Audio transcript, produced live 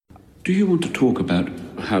Do you want to talk about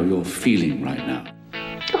how you're feeling right now?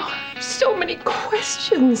 Oh, so many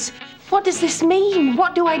questions. What does this mean?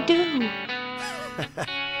 What do I do?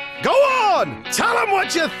 Go on! Tell them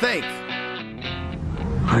what you think!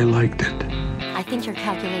 I liked it. I think your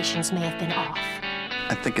calculations may have been off.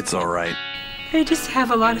 I think it's all right. I just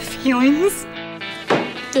have a lot of feelings.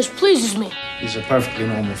 This pleases me. These are perfectly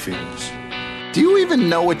normal feelings. Do you even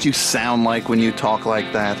know what you sound like when you talk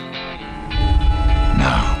like that?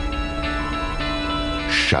 Now,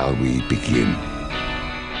 shall we begin?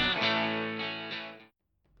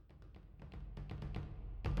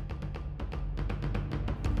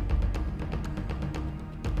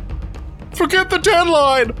 Forget the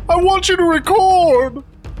deadline! I want you to record!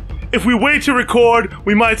 If we wait to record,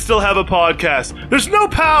 we might still have a podcast. There's no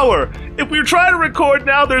power! If we try to record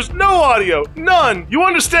now, there's no audio. None! You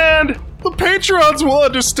understand? The Patreons will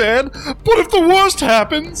understand, but if the worst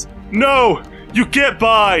happens... No! You get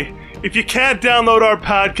by! If you can't download our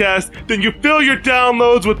podcast, then you fill your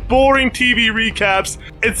downloads with boring TV recaps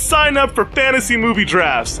and sign up for fantasy movie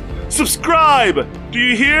drafts. Subscribe! Do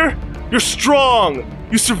you hear? You're strong!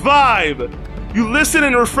 You survive! You listen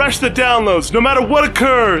and refresh the downloads, no matter what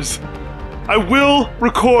occurs! I will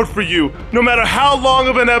record for you, no matter how long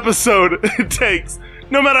of an episode it takes.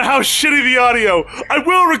 No matter how shitty the audio, I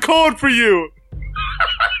will record for you!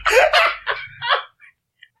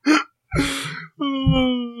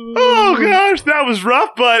 Oh gosh, that was rough,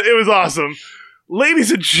 but it was awesome.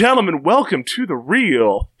 Ladies and gentlemen, welcome to The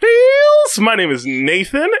Real Feels. My name is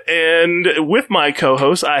Nathan, and with my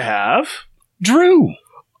co-host I have... Drew!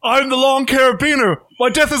 I'm the Long Carabiner! My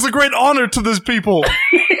death is a great honor to this people!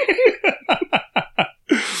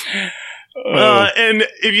 And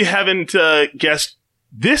if you haven't guessed,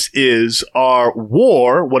 this is our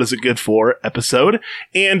War, What Is It Good For episode,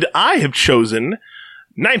 and I have chosen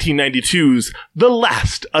 1992's The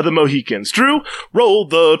Last of the Mohicans. Drew, roll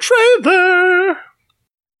the trailer!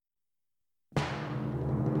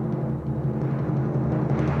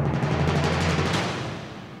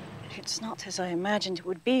 It's not as I imagined it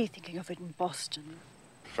would be, thinking of it in Boston.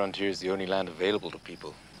 Frontier is the only land available to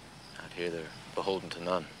people. Out here, they're beholden to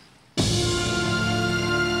none.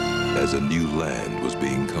 As a new land was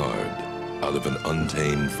being carved out of an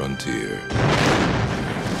untamed frontier.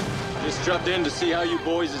 Just dropped in to see how you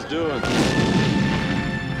boys is doing.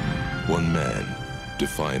 One man,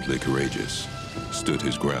 defiantly courageous, stood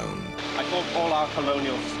his ground. I thought all our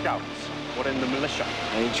colonial scouts were in the militia.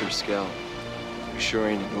 I ain't your scout. You sure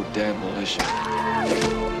ain't no damn militia.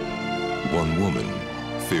 One woman,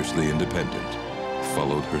 fiercely independent,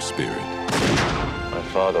 followed her spirit. My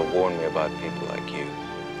father warned me about people like you.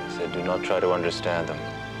 He said, do not try to understand them.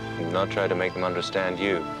 Do not try to make them understand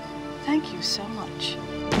you. Thank you so much.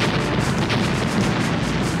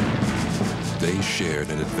 They shared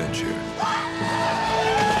an adventure.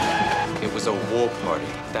 It was a war party.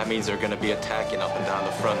 That means they're gonna be attacking up and down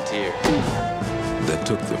the frontier. That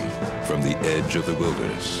took them from the edge of the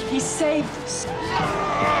wilderness. He saved us.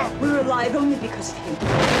 We're alive only because of him.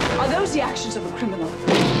 Are those the actions of a criminal?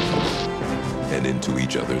 And into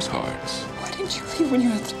each other's hearts. Why didn't you leave when you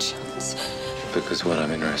had the chance? Because what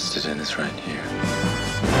I'm interested in is right here.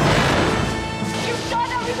 You've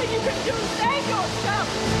done everything you could do. Save yourself.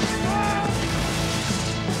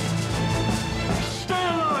 Stay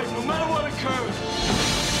alive, no matter what occurs.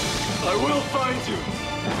 I will find you.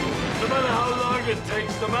 No matter how long it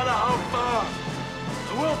takes, no matter how far,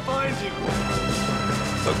 I will find you.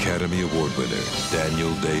 Academy Award winner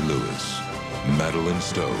Daniel Day-Lewis, Madeline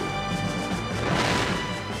Stowe.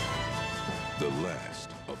 The Last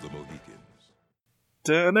of the Mohicans.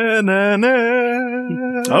 Da-na-na-na.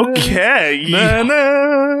 Okay.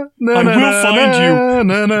 Na-na, I will find you.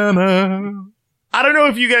 Na-na-na. I don't know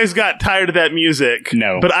if you guys got tired of that music.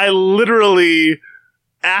 No. But I literally,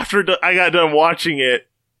 after I got done watching it,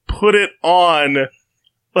 put it on,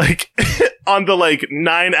 like, on the,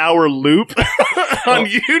 9-hour loop on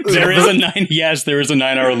YouTube. There is a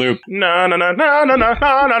 9-hour loop. No.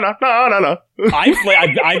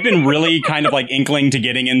 I've been really kind of like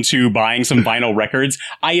getting into buying some vinyl records.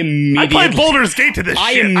 I played Baldur's Gate to this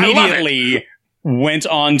I shit. immediately went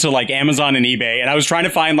on to Amazon and eBay, and I was trying to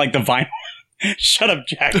find the vinyl. Shut up,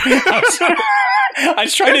 Jack. I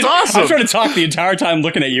was trying to talk the entire time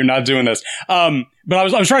looking at you, not doing this. But I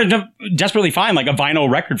was trying to desperately find a vinyl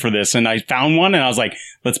record for this, and I found one, and I was like,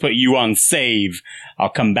 let's put you on save.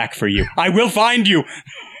 I'll come back for you. I will find you.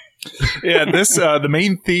 Yeah, this the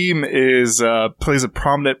main theme is plays a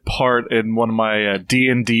prominent part in one of my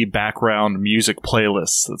D&D background music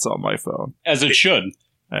playlists that's on my phone. As it should.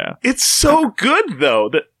 Yeah. It's so good,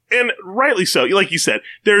 though, and rightly so. Like you said,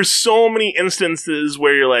 there's so many instances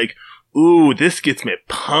where you're like, ooh, this gets me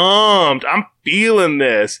pumped. I'm feeling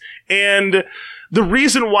this. And the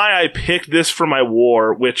reason why I picked this for my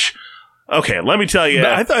war, which, okay, let me tell you.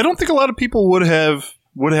 I don't think a lot of people would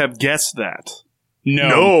have guessed that.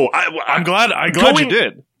 No. I'm glad you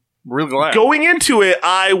did. Really glad. Going into it,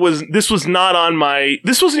 this wasn't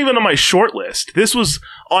even on my short list. This was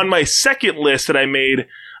on my second list that I made.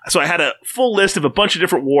 So I had a full list of a bunch of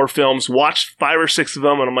different war films, watched 5 or 6 of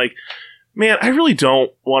them, and I'm like, man, I really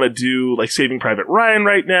don't want to do like Saving Private Ryan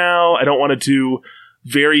right now. I don't want to do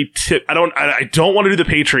I don't want to do The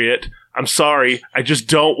Patriot. I'm sorry. I just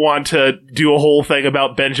don't want to do a whole thing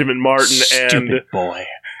about Benjamin Martin Stupid boy.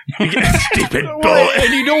 Stupid boy. Well,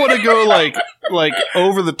 and you don't want to go like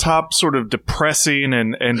over the top, sort of depressing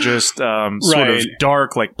and just sort of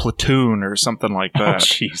dark, like Platoon or something like that. Oh,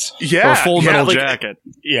 jeez. Yeah. Or Full Metal Jacket.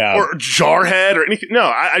 Yeah. Or Jarhead or anything. No,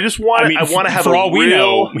 I just want to. I want to have. For all we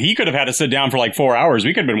know, he could have had to sit down for like 4 hours.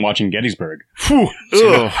 We could have been watching Gettysburg. You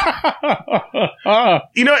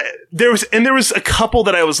know, there was a couple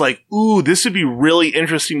that I was like, ooh, this would be really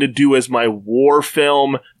interesting to do as my war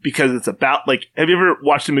film because it's about like. Have you ever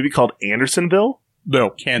watched a movie called Andersonville?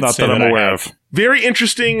 No, Can't not say that I'm that I aware have. of. Very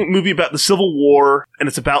interesting movie about the Civil War, and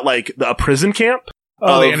it's about like a prison camp.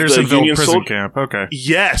 Oh, the Andersonville Union prison camp. Okay.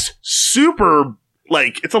 Yes, super.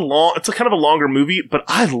 Like it's a kind of a longer movie, but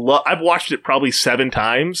I've watched it probably 7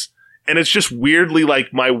 times, and it's just weirdly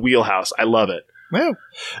like my wheelhouse. I love it. Well,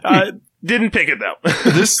 didn't pick it though.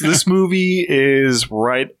 this movie is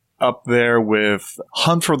right up there with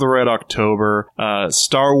Hunt for the Red October,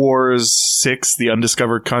 Star Wars 6, The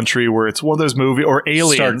Undiscovered Country, where it's one of those movies, or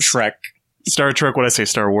Aliens. Star Trek, when I say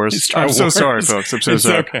Star Wars. Star I'm so Wars. sorry, folks. I'm so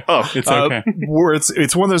sorry. Okay. Oh, it's okay. Where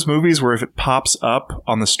it's one of those movies where if it pops up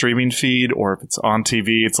on the streaming feed or if it's on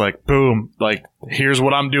TV, it's like, boom, like, here's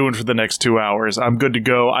what I'm doing for the next 2 hours. I'm good to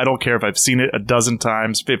go. I don't care if I've seen it 12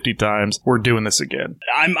 times, 50 times. We're doing this again.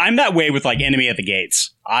 I'm that way with like Enemy at the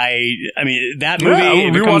Gates. I mean, that movie,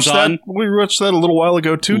 if it comes on... We watched that a little while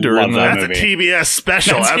ago, too, during that That's movie. a TBS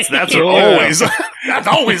special. That's Yeah. always that's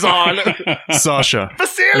always on. Sasha,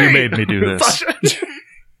 Vasily! you made me do this.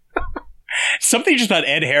 Something just about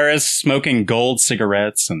Ed Harris smoking gold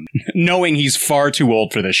cigarettes and knowing he's far too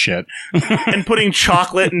old for this shit. And putting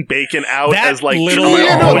chocolate and bacon out That as like... little-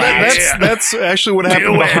 That's actually what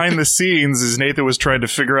happened behind the scenes is Nathan was trying to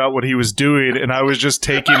figure out what he was doing, and I was just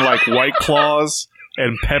taking like White Claws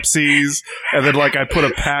and Pepsis, and then like I put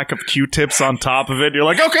a pack of Q-tips on top of it, and you're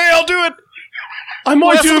like, okay, I'll do it. I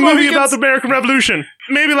might Last do of a the movie Mohicans. about the American Revolution.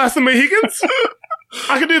 Maybe Last of the Mohicans?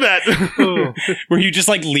 I could do that. Were you just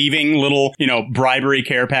like leaving little, bribery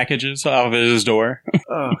care packages off of his door?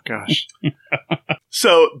 Oh, gosh.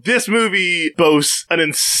 So this movie boasts an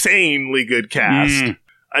insanely good cast.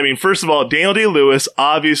 I mean, first of all, Daniel Day-Lewis,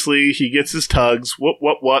 obviously, he gets his tugs.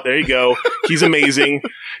 What? There you go. He's amazing.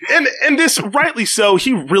 And this, rightly so,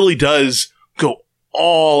 he really does go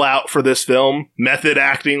all out for this film. Method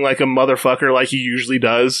acting like a motherfucker like he usually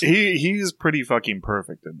does. He's pretty fucking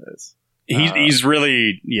perfect in this. He's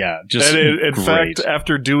really, just in great. fact,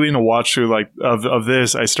 after doing a watch through like of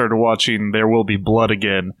this, I started watching There Will Be Blood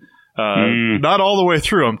again. Not all the way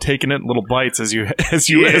through. I'm taking it in little bites as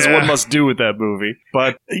one must do with that movie.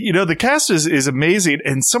 But the cast is amazing,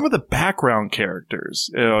 and some of the background characters.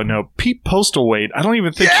 Pete Postlethwaite. I don't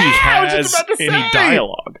even think he has any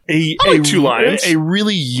dialogue. Only 2 lines. A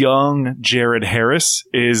really young Jared Harris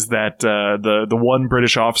is that the one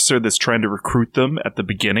British officer that's trying to recruit them at the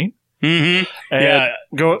beginning.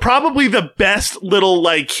 Mm-hmm. Probably the best little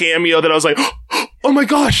like cameo that I was like, oh my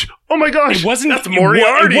gosh. It wasn't. That's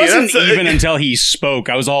Moriarty. It wasn't even until he spoke.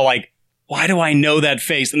 I was all like, why do I know that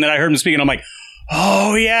face? And then I heard him speak, and I'm like,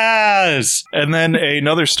 oh yes. And then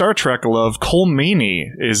another Star Trek love, Cole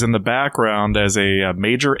Meany, is in the background as a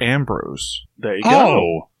Major Ambrose. There you go.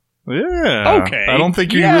 Oh. Yeah. Okay. I don't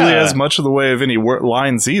think he really has much of the way of any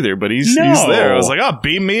lines either, but he's there. I was like,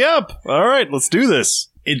 beam me up. All right, let's do this.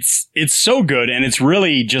 It's so good, and it's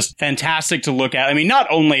really just fantastic to look at. I mean, not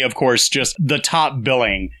only, of course, just the top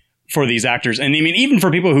billing for these actors, and I mean, even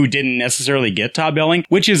for people who didn't necessarily get top billing,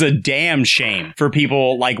 which is a damn shame for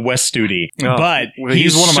people like Wes Studi. But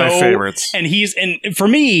he's one of my favorites. And for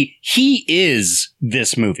me, he is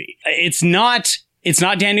this movie. It's not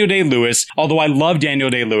Daniel Day-Lewis, although I love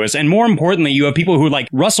Daniel Day-Lewis. And more importantly, you have people who like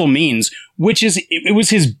Russell Means, it was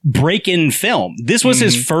his break-in film. This was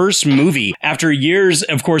his first movie after years,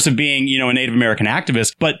 of course, of being, a Native American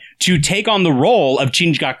activist. But to take on the role of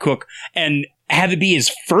Chingachgook and have it be his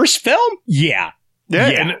first film? Yeah.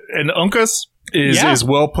 And Uncas, is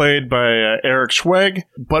well played by Eric Schweg.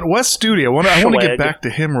 But Wes Studi, I want to get back to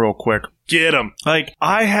him real quick. Get him. Like,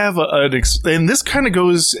 I have and this kind of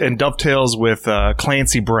goes and dovetails with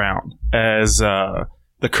Clancy Brown as the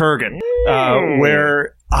Kurgan,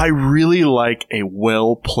 where I really like a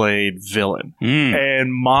well-played villain.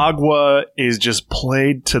 And Magua is just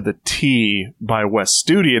played to the T by Wes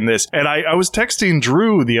Studi in this. And I was texting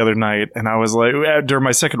Drew the other night, and I was like, during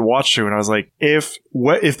my second watch through, and I was like, if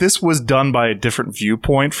this was done by a different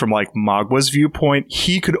viewpoint from like Magua's viewpoint,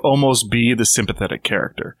 he could almost be the sympathetic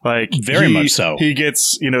character. Like, very much so. He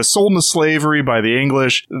gets, sold into slavery by the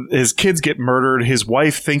English. His kids get murdered. His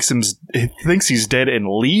wife thinks he's dead and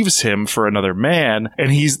leaves him for another man.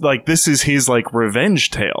 And he's like, this is his like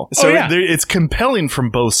revenge tale. So it's compelling from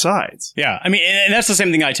both sides. Yeah. I mean, and that's the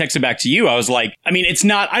same thing I texted back to you. I was like, I mean,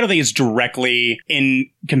 I don't think it's directly in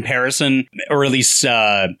comparison, or at least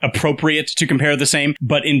appropriate to compare the same,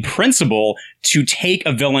 but in principle, to take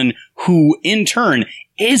a villain who in turn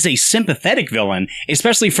is a sympathetic villain,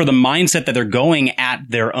 especially for the mindset that they're going at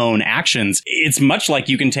their own actions. It's much like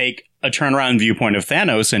you can take a turnaround viewpoint of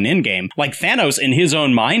Thanos in Endgame. Like, Thanos, in his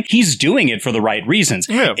own mind, he's doing it for the right reasons.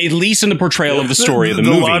 Yeah. At least in the portrayal of the story of the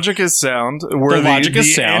movie. The logic is sound. Where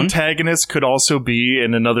the antagonist could also be,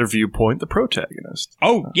 in another viewpoint, the protagonist.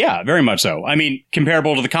 Oh, yeah, very much so. I mean,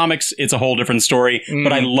 comparable to the comics, it's a whole different story,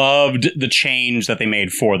 but I loved the change that they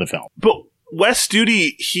made for the film. But Wes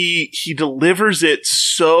Studi, he delivers it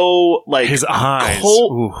so, like, his eyes,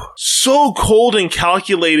 so cold and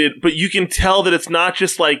calculated, but you can tell that it's not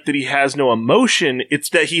just like that he has no emotion, it's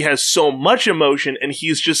that he has so much emotion and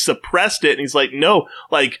he's just suppressed it, and he's like, no,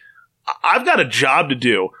 like, I've got a job to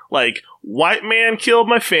do. Like, white man killed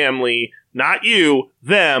my family, not you,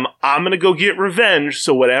 them, I'm gonna go get revenge,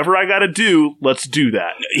 so whatever I gotta do, let's do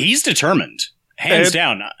that. He's determined. Hands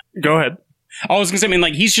down. Go ahead. I was going to say, I mean,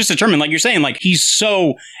 like, he's just determined, like you're saying, like, he's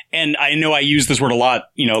so, and I know I used this word a lot,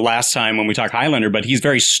 last time when we talked Highlander, but he's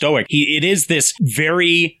very stoic. It is this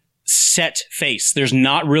very set face. There's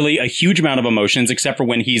not really a huge amount of emotions, except for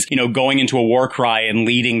when he's, going into a war cry and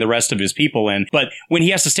leading the rest of his people in. But when he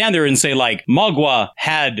has to stand there and say, like, Magua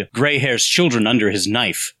had gray hair's children under his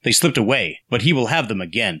knife. They slipped away, but he will have them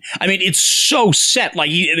again. I mean, it's so set.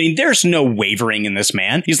 Like, there's no wavering in this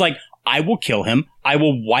man. He's like, I will kill him. I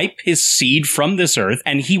will wipe his seed from this earth,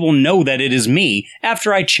 and he will know that it is me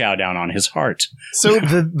after I chow down on his heart. So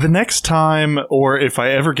the next time, or if I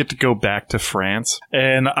ever get to go back to France,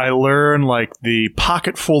 and I learn like the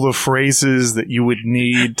pocket full of phrases that you would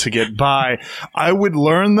need to get by, I would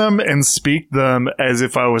learn them and speak them as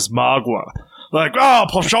if I was Magua. Like,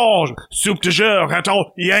 pochon, soup de jour,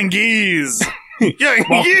 gâteau, Yankees.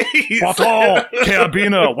 Yankees! Baton,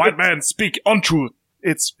 carabiner, white man speak untruth.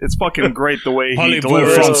 It's fucking great the way he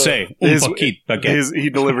delivers he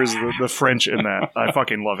delivers the French in that. I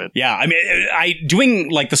fucking love it. Yeah, I mean, doing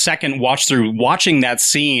like the second watch through, watching that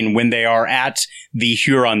scene when they are at the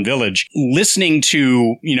Huron village, listening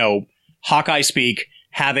to, Hawkeye speak,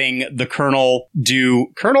 having the Colonel do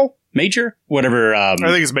Major, whatever. I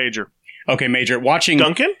think it's Major. Okay, Major. Watching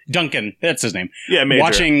Duncan, that's his name. Yeah, Major.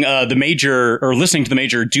 Watching the Major, or listening to the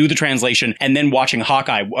Major do the translation, and then watching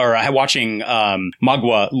Hawkeye, or watching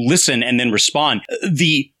Magua listen and then respond.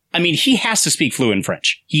 He has to speak fluent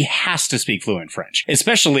French. He has to speak fluent French,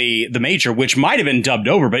 especially the Major, which might have been dubbed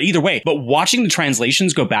over, but either way. But watching the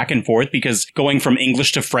translations go back and forth, because going from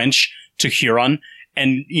English to French to Huron,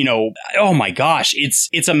 and, oh my gosh,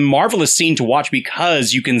 it's a marvelous scene to watch,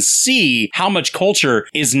 because you can see how much culture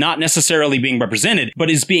is not necessarily being represented, but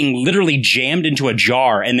is being literally jammed into a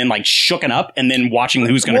jar and then like shooken up, and then watching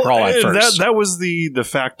who's going to crawl out first. That was the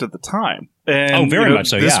fact at the time. And, very much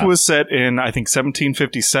so, This was set in, I think,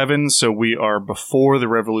 1757, so we are before the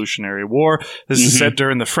Revolutionary War. This is set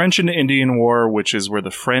during the French and Indian War, which is where the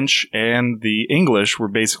French and the English were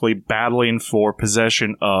basically battling for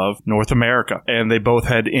possession of North America. And they both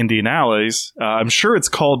had Indian allies. I'm sure it's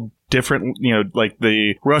called different, like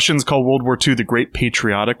the Russians call World War II the Great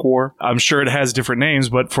Patriotic War. I'm sure it has different names,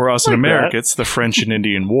 but for us in America, it's the French and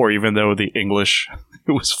Indian War, even though the English,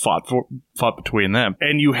 it was fought between them.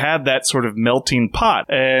 And you had that sort of melting pot.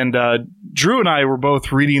 And Drew and I were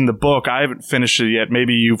both reading the book. I haven't finished it yet.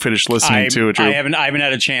 Maybe you finished listening to it, Drew. I haven't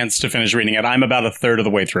had a chance to finish reading it. I'm about a third of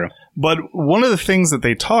the way through. But one of the things that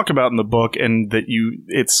they talk about in the book, and that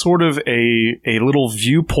it's sort of a little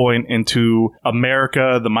viewpoint into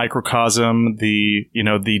America, the microcosm, the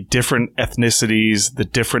different ethnicities, the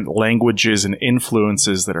different languages and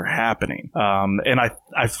influences that are happening. And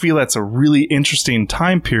I feel that's a really interesting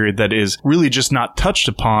time period that is really just not touched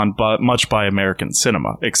upon much by American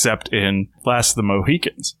cinema, except in Last of the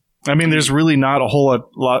Mohicans. I mean, there's really not a whole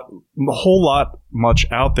lot much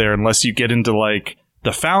out there unless you get into like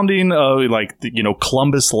the founding of like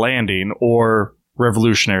Columbus landing or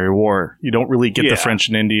Revolutionary War. You don't really get the French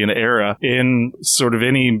and Indian era in sort of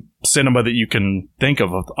any cinema that you can think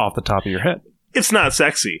of off the top of your head. It's not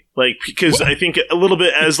sexy, like, because I think a little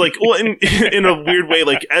bit as like, well, in a weird way,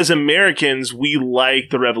 like as Americans, we like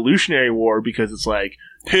the Revolutionary War because it's like,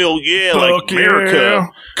 hell yeah, like America, yeah.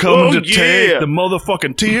 Come to take the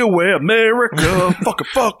motherfucking tea away, America,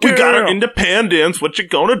 fuck, we got our independence. What you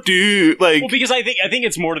gonna do? Like, well, because I think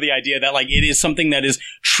it's more to the idea that like it is something that is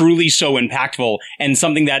truly so impactful and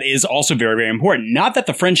something that is also very, very important. Not that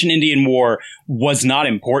the French and Indian War was not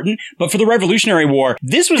important, but for the Revolutionary War,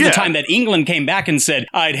 this was the time that England came back and said,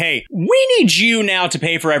 "Hey, we need you now to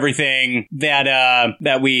pay for everything that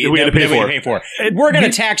we had to pay for. We're going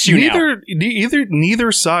to tax you now."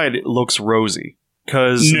 Neither side looks rosy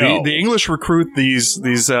because the English recruit these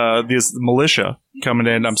militia coming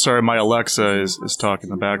in. I'm sorry, my Alexa is talking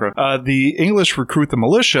in the background. The English recruit the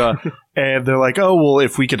militia, and they're like, "Oh well,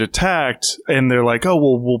 if we get attacked," and they're like, "Oh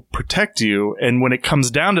well, we'll protect you." And when it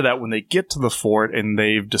comes down to that, when they get to the fort and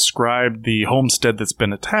they've described the homestead that's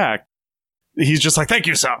been attacked, he's just like, "Thank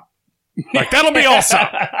you, sir." Like, that'll be awesome.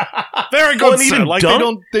 Very good, sir. Like, they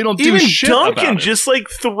don't do shit Duncan about it. just like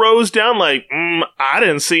throws down like, I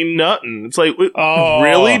didn't see nothing. It's like,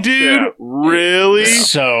 really, dude? Yeah. Really?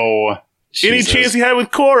 So, any chance he had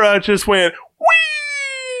with Cora just went,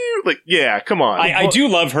 wee! Like, yeah, come on. I do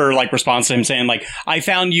love her like response to him saying like, I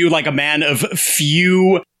found you like a man of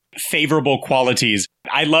few favorable qualities.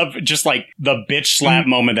 I love just like the bitch slap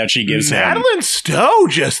moment that she gives him. Madeline Stowe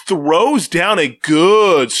just throws down a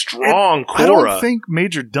good, strong Cora. I don't think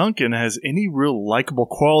Major Duncan has any real likable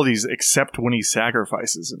qualities except when he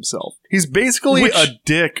sacrifices himself. He's basically a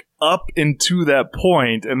dick up into that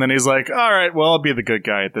point, and then he's like, all right, well, I'll be the good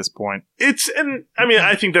guy at this point. I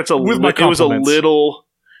think that's it was a little...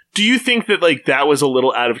 Do you think that like that was a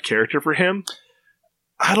little out of character for him?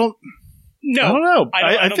 I don't know.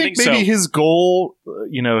 I don't think think maybe so. his goal,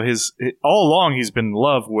 all along he's been in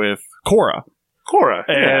love with Cora.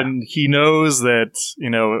 And he knows that,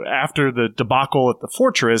 after the debacle at the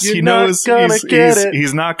fortress, he's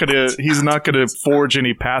not gonna forge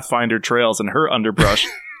any Pathfinder trails in her underbrush.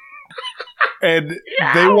 And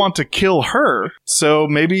they want to kill her. So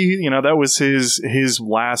maybe, that was his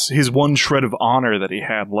one shred of honor that he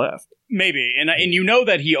had left. Maybe. And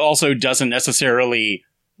that he also doesn't necessarily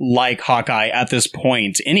like Hawkeye at this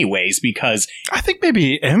point anyways, because I think maybe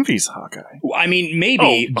he envies Hawkeye. I mean,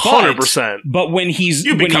 maybe 100%. But when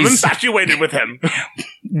you become infatuated with him.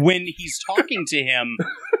 When he's talking to him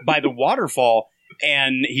by the waterfall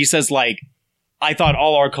and he says like, I thought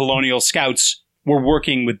all our colonial scouts were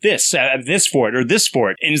working with this fort or this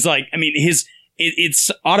fort. And it's like, I mean, it's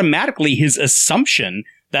automatically his assumption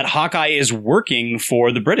that Hawkeye is working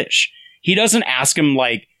for the British. He doesn't ask him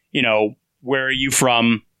like, where are you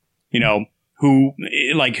from? Who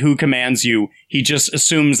commands you? He just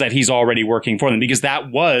assumes that he's already working for them, because that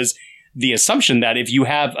was the assumption that if you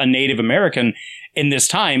have a Native American in this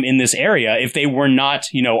time, in this area, if they were not,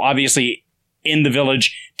 obviously in the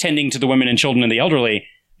village tending to the women and children and the elderly,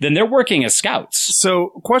 then they're working as scouts. So,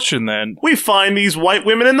 question then. We find these white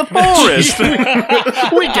women in the forest.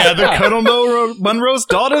 We gather Colonel Monroe's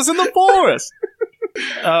daughters in the forest.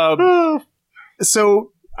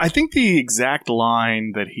 So, I think the exact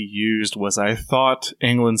line that he used was, I thought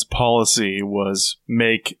England's policy was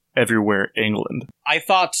make everywhere England. I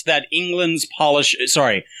thought that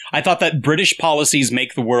British policies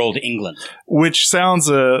make the world England. Which sounds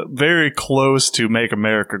very close to make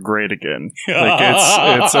America great again. Like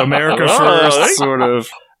it's America first, sort of.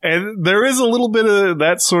 And there is a little bit of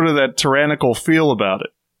that tyrannical feel about it.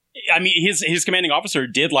 I mean, his commanding officer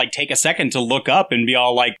did like take a second to look up and be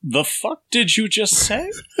all like, "The fuck did you just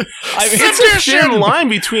say?" I mean, it's a thin line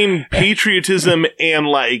between patriotism and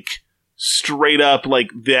like straight up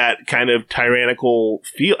like that kind of tyrannical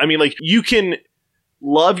feel. I mean, like you can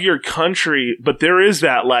love your country, but there is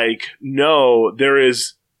that like, no, there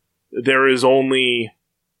is only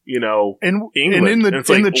England. And in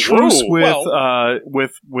the truce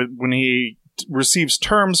with when he receives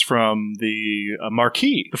terms from the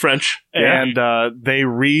Marquis, the French, and they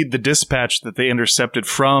read the dispatch that they intercepted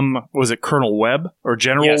from, was it Colonel Webb or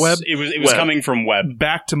General Webb? It was coming from Webb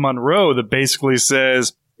back to Monroe, that basically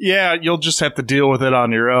says, yeah, you'll just have to deal with it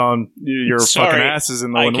on your own. You're fucking asses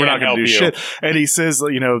in the one. We're not going to do shit. And he says,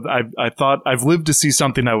 I thought I've lived to see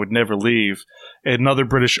something I would never leave. another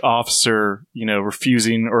British officer,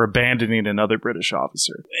 refusing or abandoning another British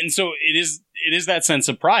officer. And so it is that sense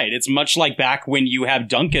of pride. It's much like back when you have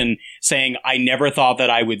Duncan saying, I never thought that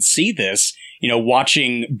I would see this,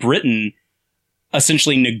 watching Britain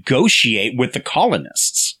essentially negotiate with the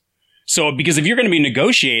colonists. So, because if you're going to be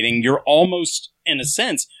negotiating, you're almost, in a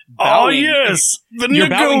sense, bowing. Oh, yes! The you're negotiator!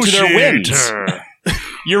 Bowing to their whims.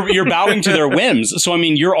 You're bowing to their whims. So, I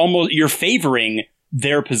mean, you're favoring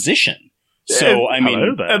their position. So,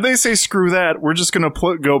 and they say, screw that. We're just going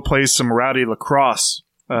to go play some rowdy lacrosse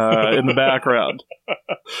in the background.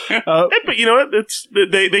 But you know what?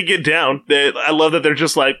 They get down. I love that they're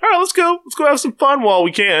just like, all right, let's go have some fun while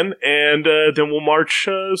we can, and then we'll march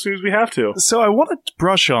as soon as we have to. So I want to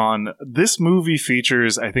brush on, this movie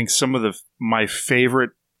features, I think, some of my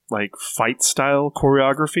favorite fight style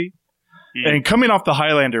choreography. And coming off the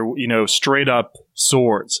Highlander, straight up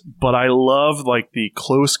swords, but I love the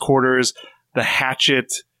close quarters, the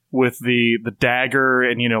hatchet with the dagger,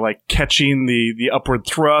 and catching the upward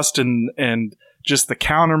thrust, and just the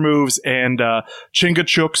counter moves, and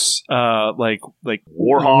Chingachgook's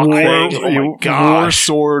Warhawk thing. Oh my gosh. war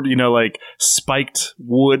sword, spiked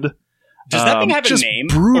wood. Does that thing have a name?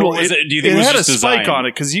 Brutal. Do you think it was had just a spike design? on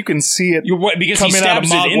it because you can see it because coming he out of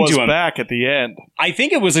stabs it into Magwa's him. back at the end. I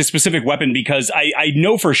think it was a specific weapon because I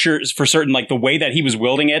know for certain the way that he was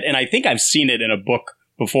wielding it, and I think I've seen it in a book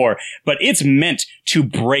before, but it's meant to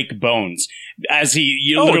break bones. As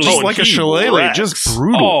he literally just like a shillelagh, just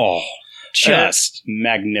brutal. Oh, just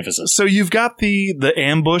magnificent. So you've got the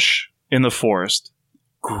ambush in the forest.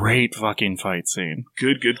 Great fucking fight scene.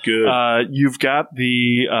 Good. You've got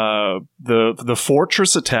the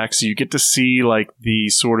fortress attack, so you get to see the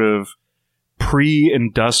sort of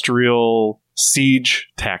pre-industrial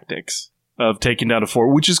siege tactics of taking down a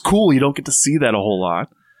fort, which is cool. You don't get to see that a whole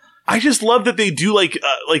lot. I just love that they do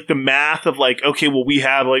the math of okay, well, we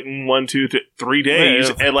have 1, 2, 3 days,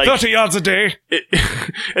 and 30 yards a day,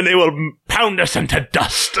 and they will pound us into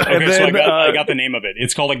dust. Okay, and then, so I got the name of it.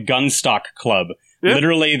 It's called a gunstock club. Yeah.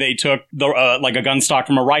 Literally, they took a gunstock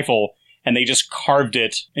from a rifle and they just carved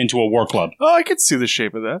it into a war club. Oh, I could see the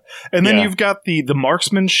shape of that. And then you've got the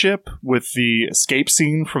marksmanship with the escape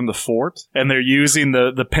scene from the fort, and they're using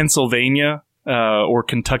the Pennsylvania or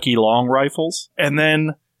Kentucky long rifles. And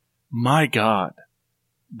then, my God,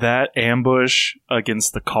 that ambush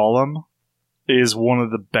against the column is one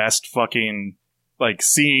of the best fucking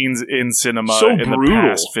scenes in cinema in the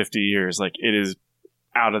past 50 years. It is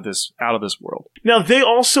out of this world. Now they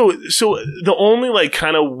also, so the only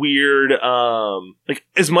kind of weird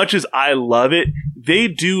as much as I love it, they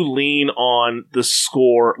do lean on the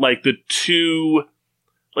score, the two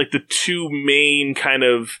main kind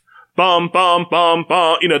of bum bum bum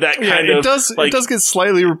bum, that kind of. It does get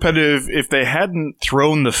slightly repetitive if they hadn't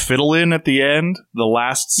thrown the fiddle in at the end, the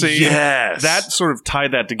last scene. Yes, that sort of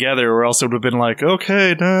tied that together, or else it would have been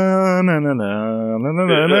okay, na na na na na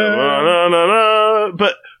na na na.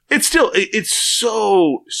 But it's still it's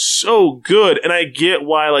so good, and I get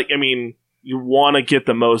why. You want to get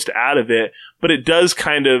the most out of it, but it does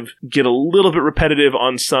kind of get a little bit repetitive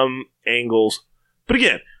on some angles. But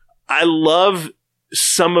again, I love.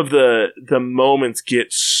 Some of the moments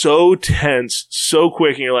get so tense so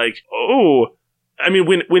quick, and you're like, oh. I mean,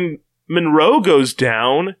 when Monroe goes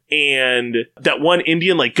down and that one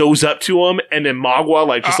Indian goes up to him, and then Magwa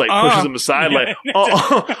pushes him aside,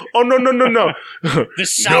 oh no.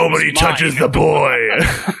 Nobody touches the boy.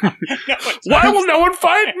 Why will no one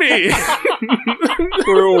fight me?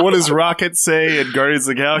 Or what does Rocket say in Guardians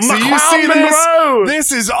of the Galaxy? McCloud You see Monroe!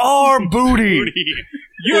 this is our booty.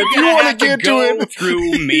 You want to get to it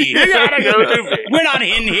through me. You gotta go through me. We're not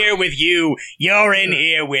in here with you. You're in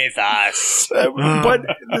here with us. But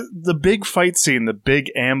the big fight scene, the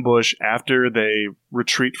big ambush after they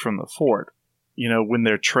retreat from the fort, when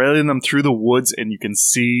they're trailing them through the woods and you can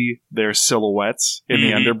see their silhouettes in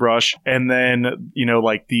the underbrush, and then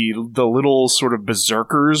the little sort of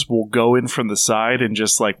berserkers will go in from the side, and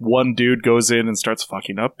just one dude goes in and starts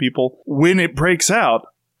fucking up people. When it breaks out,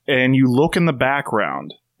 and you look in the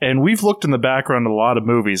background, and we've looked in the background of a lot of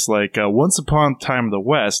movies, Once Upon a Time in the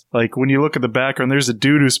West, when you look at the background, there's a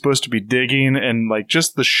dude who's supposed to be digging, and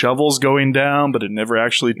just the shovel's going down, but it never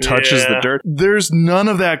actually touches the dirt. There's none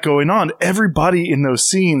of that going on. Everybody in those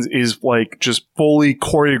scenes is just fully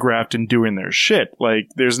choreographed and doing their shit.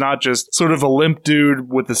 There's not just sort of a limp dude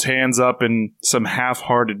with his hands up and some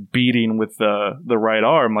half-hearted beating with the right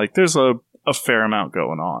arm. There's a fair amount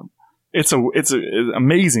going on. It's an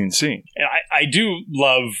amazing scene. I do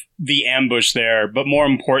love the ambush there, but more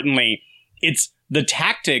importantly, it's the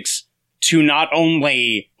tactics to not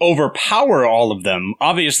only overpower all of them,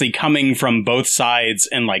 obviously coming from both sides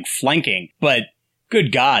and like flanking, but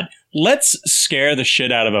good God, let's scare the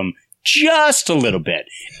shit out of them just a little bit.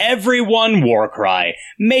 Everyone war cry.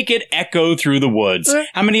 Make it echo through the woods.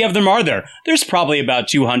 How many of them are there? There's probably about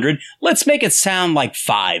 200. Let's make it sound like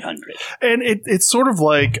 500. And it's sort of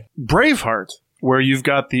like Braveheart, where you've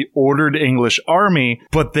got the ordered English army,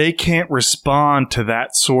 but they can't respond to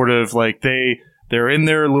that sort of like they're in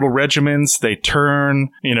their little regiments, they turn,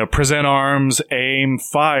 present arms, aim,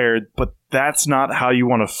 fire, but that's not how you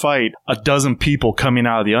want to fight a dozen people coming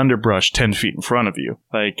out of the underbrush 10 feet in front of you.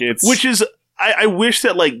 Like it's... Which is, I wish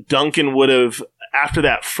that like Duncan would have, after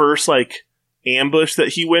that first like ambush that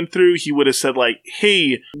he went through, he would have said like,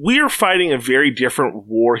 hey, we're fighting a very different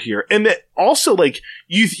war here. And that also like,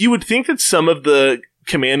 you would think that some of the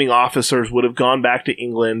commanding officers would have gone back to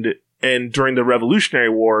England and during the Revolutionary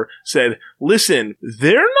War said, listen,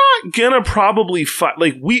 they're not gonna probably fight.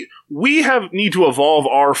 Like we need to evolve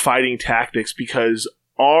our fighting tactics because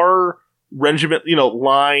our regiment,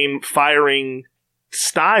 line firing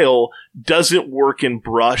style doesn't work in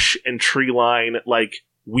brush and tree line. Like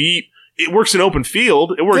it works in open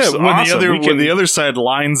field. It works when awesome. When the other side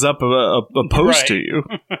lines up opposed to you.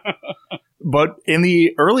 But in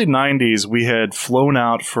the early 90s, we had flown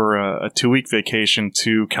out for a 2-week vacation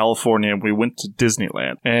to California, and we went to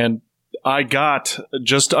Disneyland. And I got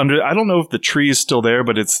just under, I don't know if the tree is still there,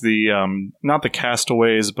 but it's the, not the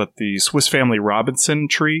Castaways, but the Swiss Family Robinson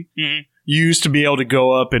tree. Mm-hmm. You used to be able to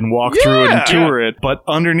go up and walk through it and tour it, but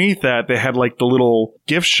underneath that, they had like the little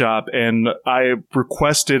gift shop, and I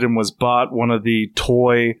requested and was bought one of the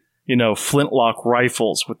toy flintlock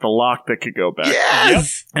rifles with the lock that could go back.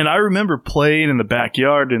 Yes! Yep. And I remember playing in the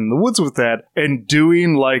backyard in the woods with that and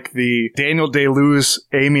doing like the Daniel Day-Lewis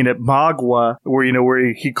aiming at Magua,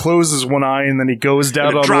 where he closes one eye and then he goes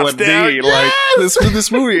down on one knee. Yes! Like this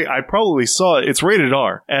movie, I probably saw it. It's rated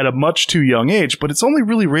R at a much too young age, but it's only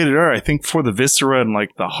really rated R, I think, for the viscera and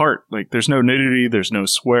like the heart. Like there's no nudity, there's no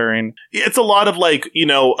swearing. It's a lot of like,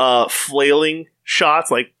 flailing shots,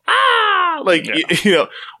 like,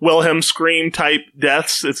 Wilhelm scream type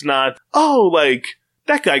deaths. It's not,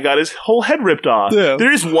 that guy got his whole head ripped off. Yeah.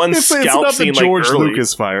 There is one scalp it's scene not the George like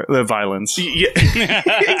Lucas violence. Yeah,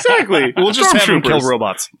 exactly. We'll just have him kill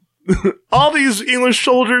robots. All these English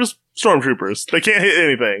soldiers, stormtroopers. They can't hit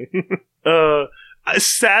anything.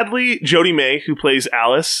 Sadly, Jodie May, who plays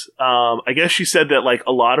Alice, I guess she said that like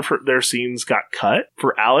a lot of their scenes got cut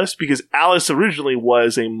for Alice because Alice originally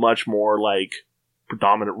was a much more like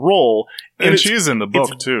predominant role, and she's in the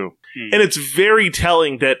book too. And it's very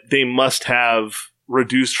telling that they must have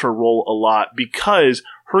reduced her role a lot because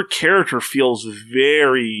her character feels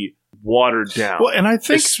very watered down. Well, and I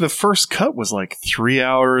think the first cut was like 3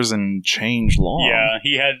 hours and change long.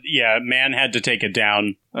 Yeah, man had to take it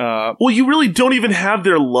down. Well, you really don't even have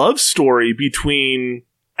their love story between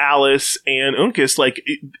Alice and Uncas, but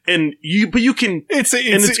you can.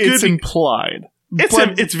 It's implied.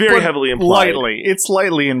 It's very heavily implied. It's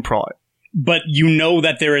lightly implied. But you know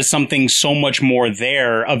that there is something so much more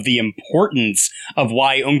there of the importance of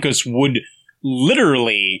why Uncas would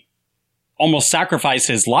literally almost sacrifice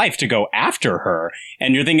his life to go after her.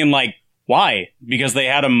 And you're thinking like, why? Because they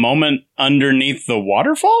had a moment underneath the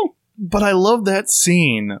waterfall? But I love that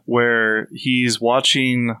scene where he's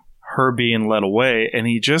watching her being led away and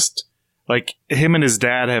he just... Like, him and his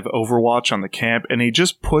dad have Overwatch on the camp, and he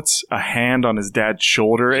just puts a hand on his dad's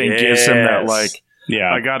shoulder and gives him that, like,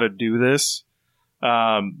 I gotta do this.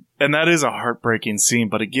 And that is a heartbreaking scene,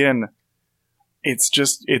 but again, it's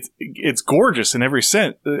just, it's gorgeous in every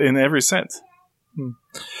sense.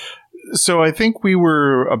 So I think we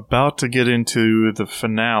were about to get into the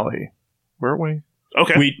finale, weren't we?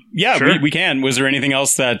 Okay. We can. Was there anything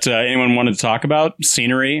else that anyone wanted to talk about?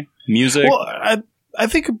 Scenery? Music? Well, I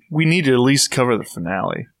think we need to at least cover the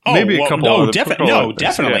finale. Maybe a couple of definitely.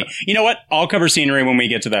 Yeah. You know what? I'll cover scenery when we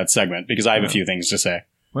get to that segment because I have a few things to say.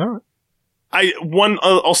 All I right.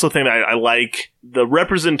 also think that I like the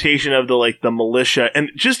representation of the militia, and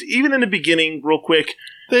just even in the beginning, real quick,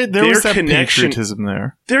 there was that patriotism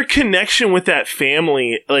there. Their connection with that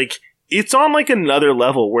family, like it's on like another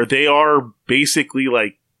level where they are basically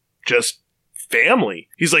like just family.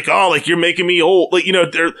 He's like, oh, like you're making me old. Like,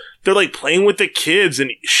 they're like playing with the kids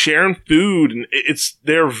and sharing food, and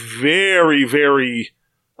they're very, very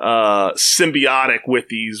symbiotic with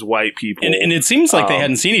these white people. And it seems like they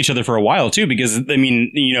hadn't seen each other for a while too, because I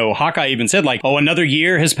mean, Hawkeye even said like, oh, another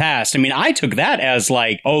year has passed. I mean, I took that as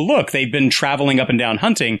like, oh, look, they've been traveling up and down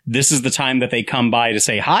hunting. This is the time that they come by to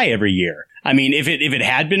say hi every year. I mean, if it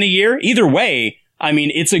had been a year, either way, I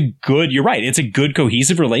mean, you're right. It's a good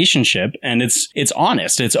cohesive relationship, and it's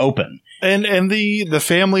honest. It's open. And the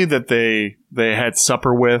family that they had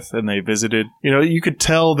supper with and they visited, you could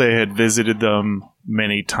tell they had visited them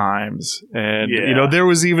many times. And, there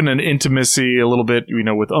was even an intimacy a little bit,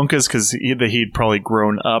 with Uncas because he'd probably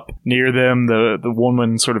grown up near them. The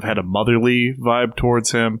woman sort of had a motherly vibe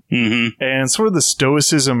towards him. Mm-hmm. And sort of the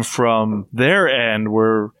stoicism from their end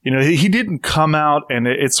where, he didn't come out and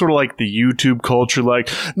it's sort of like the YouTube culture, like,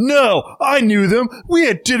 no, I knew them. We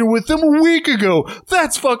had dinner with them a week ago.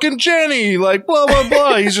 That's fucking Jenny. Like, blah, blah,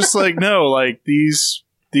 blah. He's just like, no, like these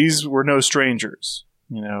were no strangers.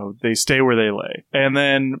 They stay where they lay. And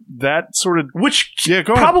then that sort of... Which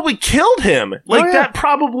probably killed him. Like, that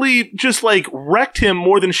probably just, like, wrecked him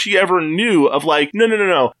more than she ever knew of, like,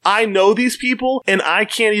 no. I know these people, and I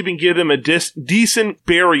can't even give them a decent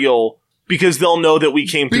burial because they'll know that we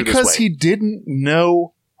came through this way. Because he didn't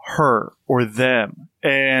know her or them.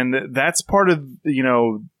 And that's part of,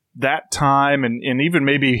 that time and even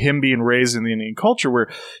maybe him being raised in the Indian culture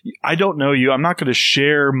where I don't know you. I'm not going to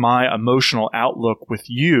share my emotional outlook with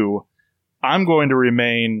you. I'm going to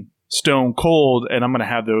remain stone cold and I'm going to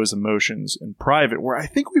have those emotions in private, where I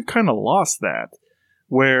think we've kind of lost that,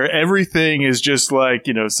 where everything is just like,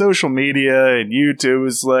 social media and YouTube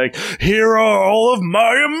is like, here are all of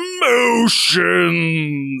my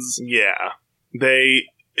emotions. Yeah.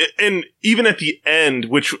 And even at the end,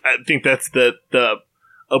 which I think that's the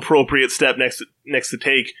appropriate step next to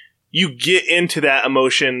take, you get into that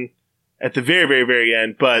emotion at the very, very, very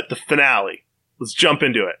end, but the finale, let's jump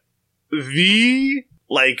into it. The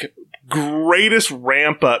greatest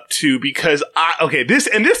ramp up to, because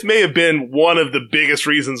this may have been one of the biggest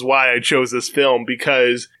reasons why I chose this film,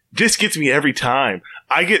 because this gets me every time.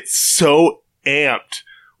 I get so amped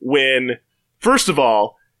when, first of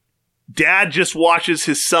all, Dad just watches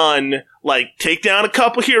his son take down a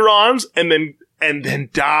couple Hurons and then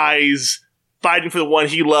dies fighting for the one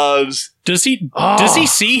he loves. Does he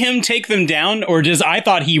see him take them down, or I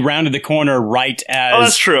thought he rounded the corner right as... Oh,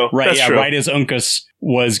 that's true. Right, that's true. Right as Uncas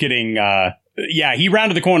was getting... he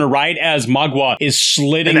rounded the corner right as Magua is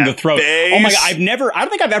slitting the throat. Face. Oh my God, I don't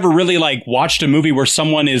think I've ever really watched a movie where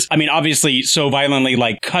someone is, obviously so violently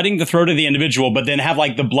cutting the throat of the individual, but then have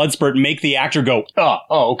the blood spurt make the actor go,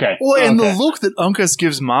 oh, okay. Well, and the look that Uncas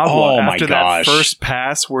gives Magua after that first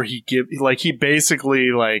pass where he basically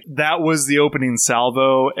that was the opening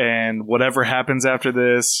salvo, and whatever happens after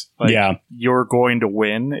this, you're going to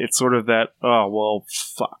win. It's sort of that, oh, well,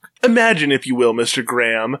 fuck. Imagine, if you will, Mr.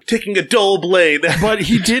 Graham, taking a dull blade. But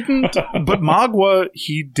he didn't. But Magua,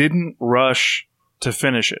 he didn't rush to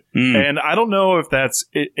finish it. And I don't know if that's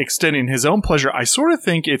extending his own pleasure. I sort of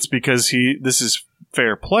think it's because this is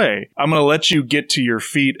fair play. I'm going to let you get to your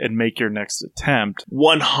feet and make your next attempt.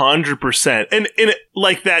 100%. And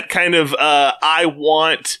that kind of, I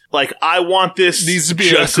want this needs to be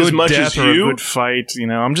just a good as much death as or you. a good fight.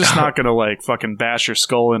 I'm just not going to fucking bash your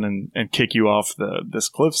skull in and kick you off this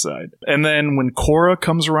cliffside. And then when Cora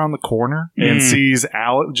comes around the corner and sees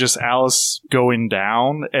Alice going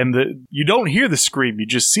down, and you don't hear the scream, you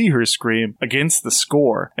just see her scream against the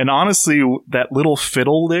score. And honestly, that little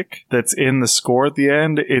fiddle lick that's in the score at the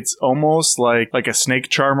end, it's almost like a snake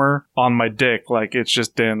charmer on my dick. It's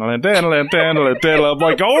just I'm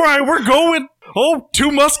like, all right, we're going. Oh,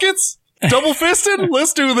 2 muskets? Double fisted?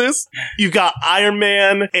 Let's do this. You've got Iron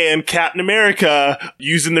Man and Captain America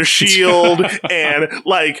using their shield and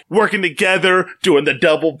working together, doing the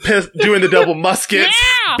double muskets.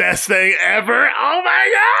 Yeah! Best thing ever. Oh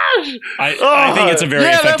my gosh! I think it's a very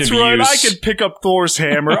effective that's right. use. I could pick up Thor's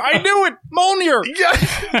hammer. I knew it. Mjolnir. Yeah,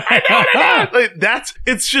 I know.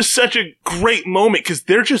 It's just such a great moment because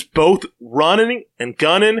they're just both running and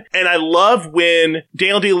gunning, and I love when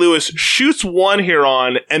Daniel Day-Lewis shoots one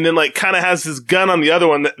Huron and then kind of has his gun on the other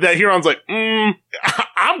one. That Huron's like,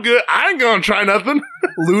 I'm good. I ain't gonna try nothing.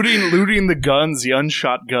 looting the guns, the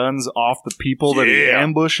unshot guns off the people that he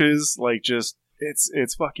ambushes.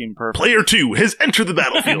 It's fucking perfect. Player 2 has entered the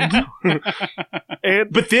battlefield.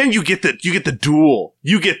 But then you get the duel.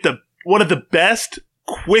 You get one of the best,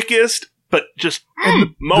 quickest, but just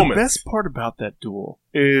moments. The best part about that duel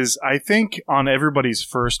is, I think on everybody's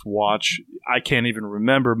first watch, I can't even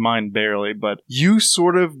remember, mine barely, but you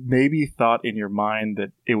sort of maybe thought in your mind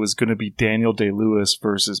that it was going to be Daniel Day-Lewis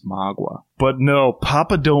versus Magua. But no,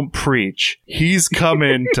 Papa don't preach. He's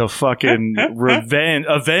coming to fucking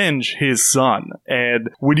avenge his son. And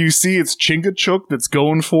when you see it's Chingachgook that's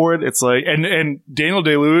going for it, it's like, and Daniel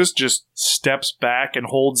Day-Lewis just steps back and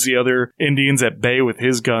holds the other Indians at bay with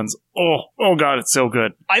his guns. Oh God, it's so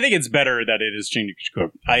good. I think it's better that it is Chingachgook.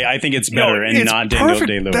 book. I think it's better and it's not Daniel perfect.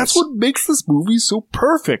 Day-Lewis. That's what makes this movie so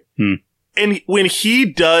perfect. And when he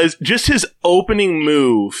does, just his opening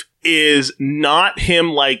move is not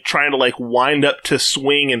him like trying to like wind up to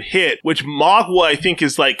swing and hit, which Magua I think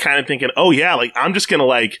is like kind of thinking, oh yeah, like I'm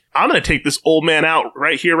gonna take this old man out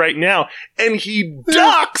right here, right now. And he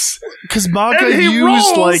ducks! Because Magua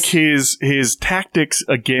used like his tactics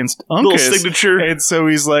against Uncas. Little signature. And so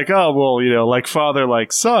he's like, oh, well, you know, like father,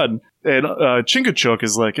 like son. And Chingachgook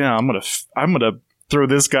is like, yeah, I'm gonna throw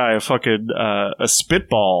this guy a fucking a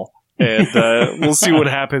spitball. And we'll see what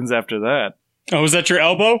happens after that. Oh, is that your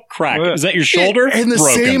elbow? Crack. Is that your shoulder? And the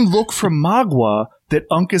Broken. same look from Magua that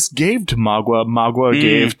Uncas gave to Magua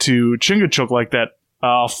gave to Chingachgook, like that,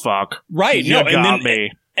 oh, fuck. Right. You got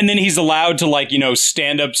me. And then he's allowed to, like, you know,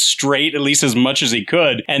 stand up straight at least as much as he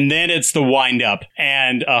could. And then it's the wind up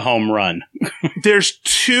and a home run. There's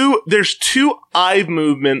two eye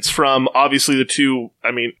movements from obviously the two,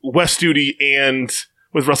 I mean, Wes Studi and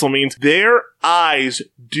with Russell Means. Their eyes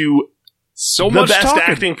do so the much best talking.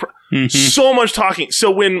 acting. So much talking. So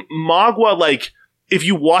when Magua, like, if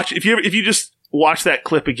you just watch that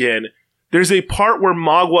clip again, there's a part where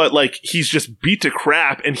Magua, like, he's just beat to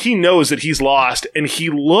crap and he knows that he's lost and he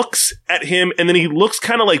looks at him and then he looks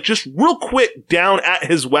kind of like just real quick down at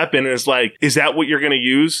his weapon and is like, is that what you're going to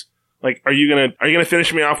use? Like, are you gonna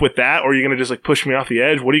finish me off with that? Or are you going to just like push me off the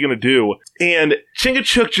edge? What are you going to do? And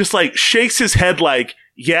Chingachgook just like shakes his head like,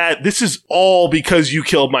 yeah, this is all because you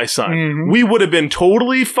killed my son. Mm-hmm. We would have been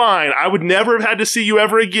totally fine. I would never have had to see you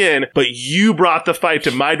ever again, but you brought the fight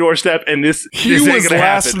to my doorstep, and this was ain't gonna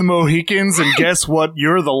last happen. of the Mohicans, and guess what?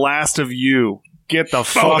 You're the last of you. Get the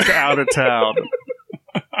fuck out of town.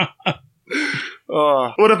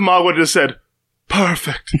 What if Magua just said,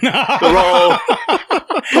 perfect. They're all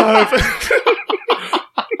perfect.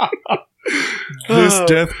 This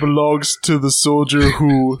death belongs to the soldier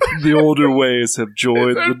who the older ways have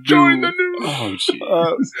joined the new. Oh,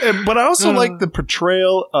 geez. But I also like the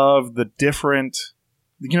portrayal of the different,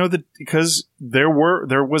 you know, because there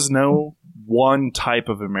was no one type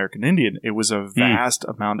of American Indian. It was a vast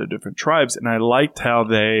amount of different tribes, and I liked how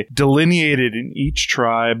they delineated in each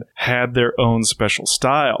tribe had their own special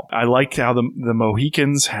style. I liked how the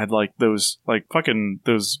Mohicans had like those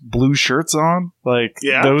those blue shirts on. Like,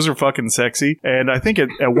 those are fucking sexy. And I think at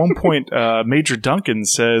one point, Major Duncan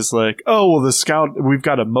says like, oh, well, the scout, we've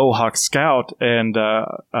got a Mohawk scout. And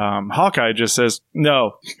Hawkeye just says,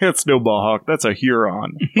 no, it's no Mohawk. That's a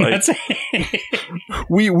Huron. Like,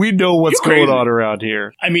 we know what's going on around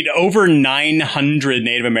here. I mean, over 900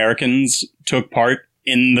 Native Americans took part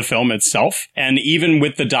in the film itself. And even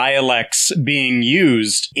with the dialects being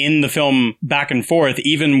used in the film back and forth,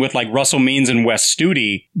 even with like Russell Means and Wes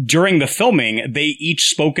Studi, during the filming, they each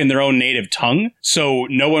spoke in their own native tongue. So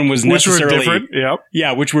no one was necessarily... Which were different, yep.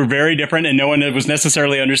 Yeah, which were very different, and no one was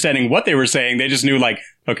necessarily understanding what they were saying. They just knew like,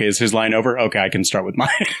 okay, is his line over? Okay, I can start with mine.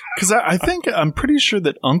 Because I'm pretty sure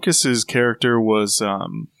that Uncas's character was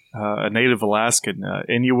a native Alaskan,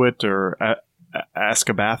 Inuit or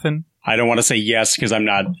Askabathan. I don't want to say yes because I'm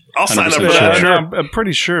not. I'll sign up for sure. that. No, I'm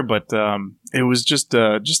pretty sure, but it was just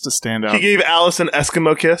a standout. He gave Alice an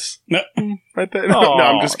Eskimo kiss. No. Right there. No,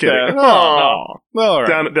 I'm just kidding. All right.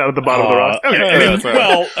 Down at the bottom of the rock. Okay.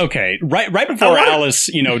 Well, okay. Right before Alice,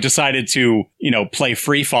 decided to, play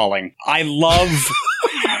free falling. I love.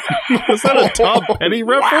 Was that a Tom Petty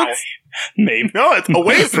reference? Wow. Maybe. No, it's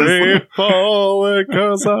Oasis. Free falling,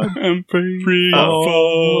 'cause I'm free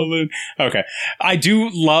falling. Okay. I do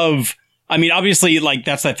love, obviously, like,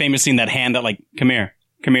 that's that famous scene, that hand that, like, come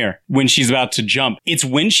here, when she's about to jump. It's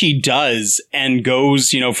when she does and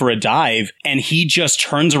goes, for a dive, and he just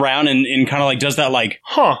turns around and kind of, like, does that, like,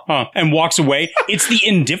 and walks away. It's the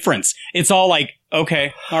indifference. It's all like,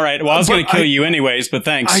 okay, all right, well, I was going to kill you anyways, but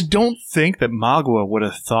thanks. I don't think that Magua would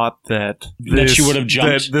have thought that she would have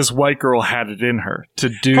jumped. That this white girl had it in her to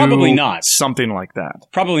do Probably not. something like that.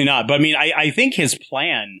 Probably not. But I think his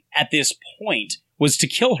plan at this point was to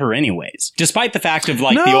kill her anyways, despite the fact of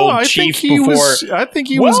like the old chief before. I think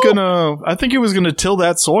he was gonna till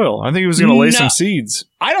that soil. I think he was gonna lay some seeds.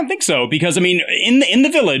 I don't think so, because in the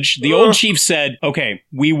village, the old chief said, "Okay,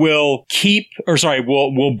 we will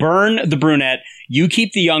we'll burn the brunette. You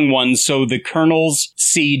keep the young ones, so the colonel's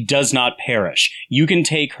seed does not perish. You can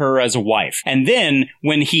take her as a wife." And then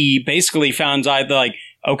when he basically found out, like,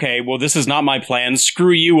 okay, well, this is not my plan.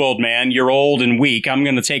 Screw you, old man. You're old and weak. I'm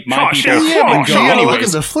going to take my people and go anyways. Look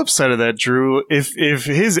at the flip side of that, Drew. If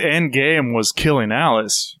his end game was killing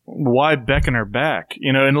Alice, why beckon her back?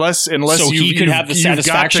 Unless so he could have the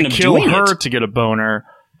satisfaction of kill doing her it to get a boner.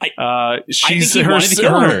 I think he wanted to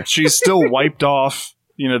kill her. She's still wiped off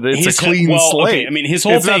it's a clean slate. Okay, I mean, his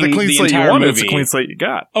whole it's thing, not the clean the slate you entire want, movie, it's a clean slate you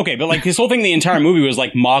got. Okay, but like his whole thing, the entire movie was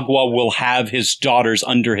like Magua will have his daughters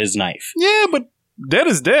under his knife. Yeah, but dead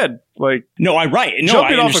is dead. Like no, I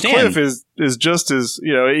jumping I off a cliff is just as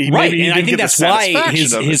right, and I think that's why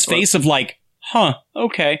his face of like, huh,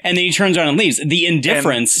 okay, and then he turns around and leaves. The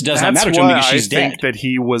indifference does not matter to him because she's dead. I think that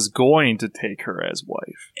he was going to take her as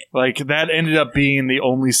wife. Like that ended up being the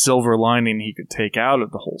only silver lining he could take out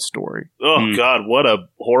of the whole story. Oh God, what a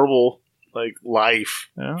horrible life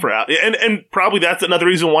for Alice. And probably that's another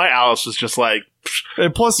reason why Alice was just like.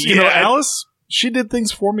 And plus, Alice. She did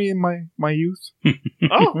things for me in my youth.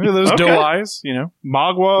 Those doe eyes,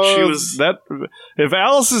 Magua. She was that. If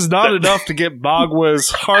Alice is not enough to get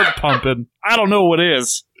Magua's heart pumping, I don't know what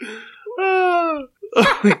is. Oh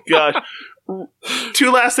my gosh! 2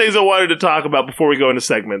 last things I wanted to talk about before we go into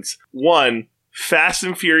segments. 1, Fast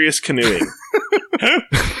and Furious canoeing.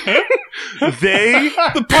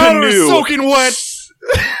 The powder is soaking wet.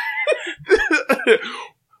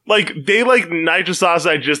 They nitrous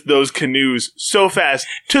oxide just those canoes so fast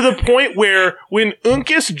to the point where when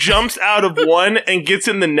Uncas jumps out of one and gets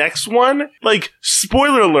in the next one,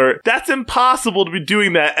 spoiler alert, that's impossible to be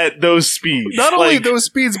doing that at those speeds. Not only those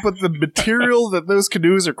speeds, but the material that those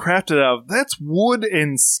canoes are crafted out of, that's wood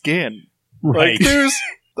and skin. Right. And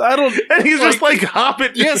he's just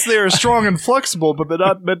hopping. Yes, they are strong and flexible, but they're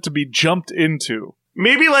not meant to be jumped into.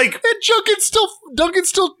 Maybe and Duncan's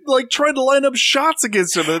still trying to line up shots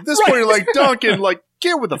against him. At this point, you're like, Duncan,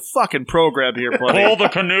 get with the fucking program here, buddy. Pull the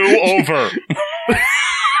canoe over.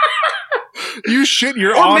 You shit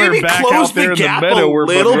your honor back out there in the meadow where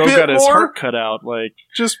Monroe got his heart cut out.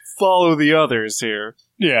 Just follow the others here.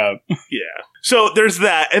 Yeah. Yeah. So there's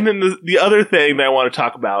that. And then the other thing that I want to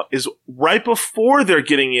talk about is right before they're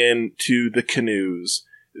getting into the canoes,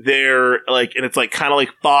 they're and it's kind of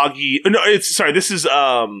foggy. No, this is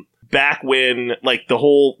back when the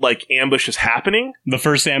whole ambush is happening. The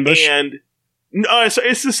first ambush? And no,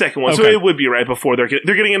 it's the second one. Okay. So it would be right before they're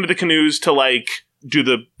getting into the canoes to do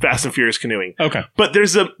the Fast and Furious canoeing. Okay. But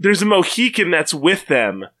there's a Mohican that's with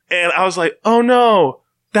them, and I was like, oh no.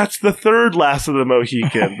 That's the third last of the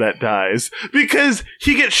Mohican that dies. Because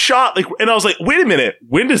he gets shot, and I was like, wait a minute,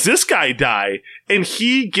 when does this guy die? And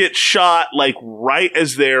he gets shot, right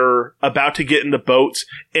as they're about to get in the boats,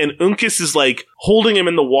 and Uncas is, holding him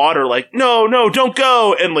in the water, no, don't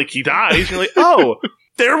go, and, he dies. And you're like, oh,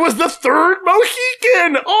 there was the third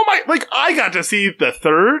Mohican! Oh my, I got to see the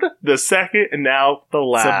third, the second, and now the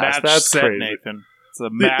last. It's a match That's set, crazy. Nathan. It's a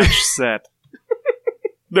match set.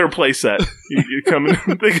 Their play set. You come in,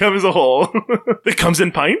 they come as a whole. It comes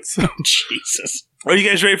in pints. Jesus. Are you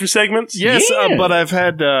guys ready for segments? Yes, but I've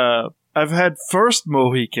had first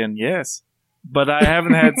Mohican, yes. But I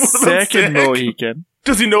haven't had second Mohican.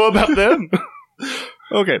 Does he know about them?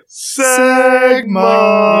 Okay. Segments!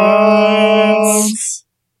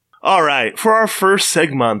 All right, for our first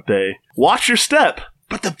segmente, watch your step,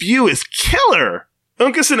 but the view is killer!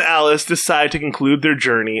 Uncas and Alice decide to conclude their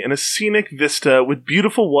journey in a scenic vista with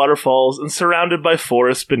beautiful waterfalls and surrounded by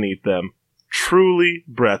forests beneath them. Truly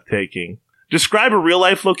breathtaking. Describe a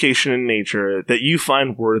real-life location in nature that you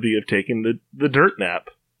find worthy of taking the dirt nap.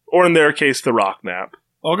 Or in their case, the rock nap.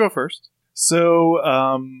 I'll go first. So,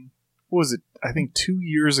 what was it? I think 2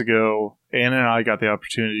 years ago, Anna and I got the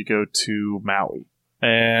opportunity to go to Maui.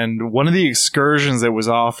 And one of the excursions that was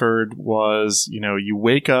offered was, you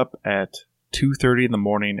wake up at 2:30 in the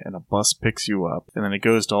morning and a bus picks you up, and then it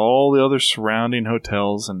goes to all the other surrounding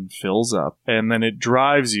hotels and fills up, and then it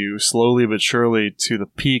drives you slowly but surely to the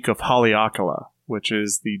peak of Haleakala, which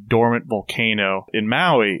is the dormant volcano in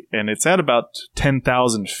Maui, and it's at about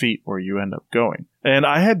 10,000 feet where you end up going. And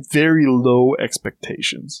I had very low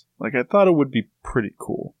expectations. I thought it would be pretty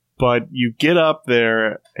cool. But you get up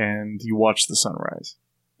there and you watch the sunrise.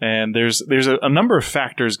 And there's a number of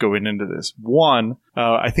factors going into this. One,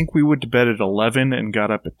 I think we went to bed at 11 and got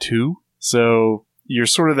up at 2. So you're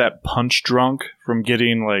sort of that punch drunk from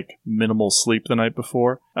getting minimal sleep the night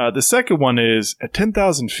before. The second one is at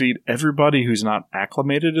 10,000 feet, everybody who's not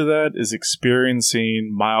acclimated to that is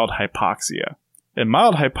experiencing mild hypoxia. And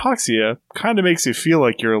mild hypoxia kind of makes you feel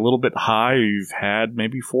like you're a little bit high, or you've had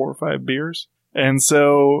maybe 4 or 5 beers. And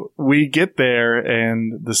so we get there,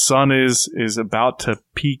 and the sun is about to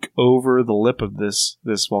peak over the lip of this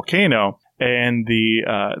volcano, and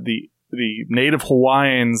the native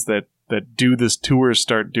Hawaiians that do this tour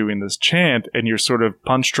start doing this chant, and you're sort of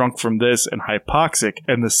punch drunk from this and hypoxic,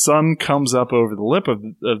 and the sun comes up over the lip of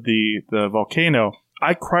the volcano.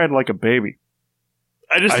 I cried like a baby.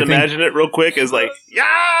 I just imagine it real quick as Yada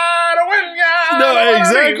No,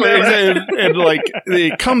 exactly. And like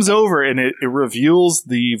it comes over and it reveals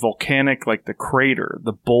the volcanic, like the crater,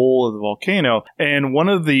 the bowl of the volcano, and one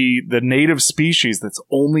of the native species that's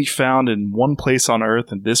only found in one place on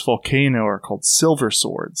Earth in this volcano are called silver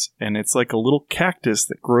swords, and it's like a little cactus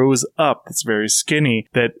that grows up that's very skinny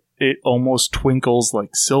that it almost twinkles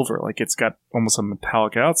like silver, like it's got almost a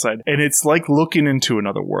metallic outside. And it's like looking into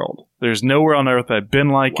another world. There's nowhere on Earth I've been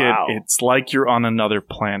like it. It's like you're on another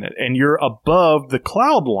planet. And you're above the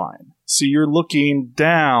cloud line. So you're looking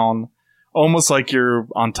down almost like you're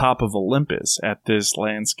on top of Olympus at this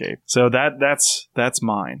landscape. So that's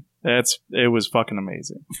mine. It was fucking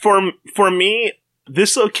amazing. For me,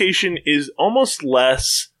 this location is almost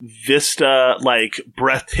less vista, like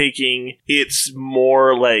breathtaking. It's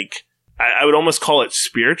more like I would almost call it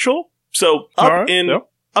spiritual. So up in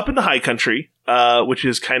the high country, which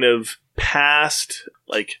is kind of past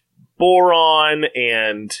like Boron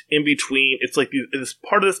and in between. It's like this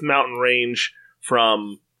part of this mountain range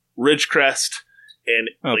from Ridgecrest and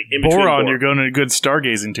like in between Boron, you're going into good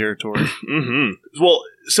stargazing territory. Mm-hmm. Well,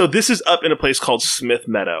 so this is up in a place called Smith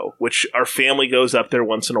Meadow, which our family goes up there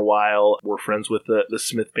once in a while. We're friends with the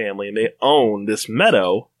Smith family, and they own this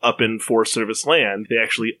meadow up in Forest Service land. They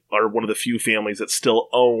actually are one of the few families that still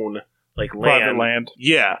own like private land.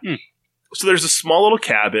 Yeah. So there's a small little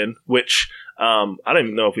cabin, which I don't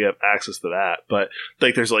even know if we have access to that, but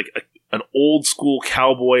like there's like an old school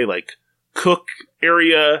cowboy like cook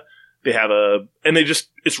area. They have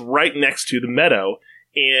it's right next to the meadow.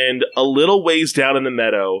 And a little ways down in the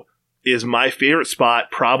meadow is my favorite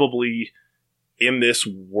spot probably in this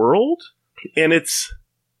world. And it's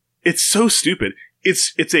so stupid.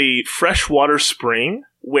 It's a freshwater spring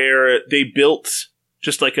where they built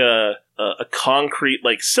just like a concrete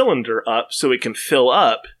like cylinder up so it can fill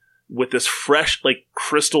up with this fresh like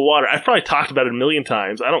crystal water. I've probably talked about it a million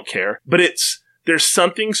times. I don't care. But there's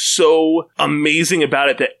something so amazing about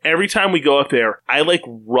it that every time we go up there, I like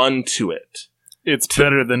run to it. It's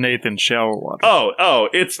better than Nathan's shower water. Oh,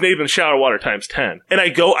 it's Nathan's shower water times 10. And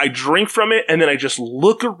I drink from it, and then I just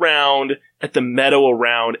look around at the meadow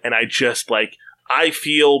around, and I just like, I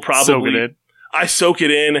feel probably... I soak it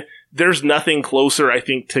in. There's nothing closer, I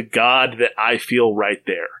think, to God that I feel right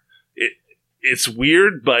there. It's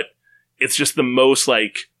weird, but it's just the most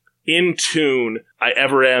like in tune I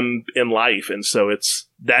ever am in life. And so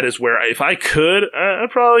that is where if I could, I'd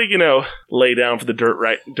probably, lay down for the dirt.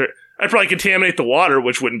 I'd probably contaminate the water,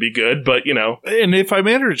 which wouldn't be good, but, And if I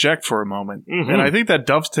may interject for a moment, and I think that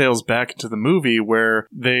dovetails back into the movie where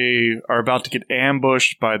they are about to get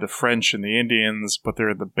ambushed by the French and the Indians, but they're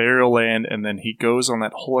at the burial land, and then he goes on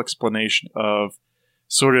that whole explanation of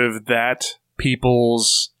sort of that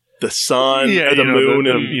people's... The sun, or the moon,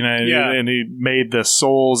 and he made the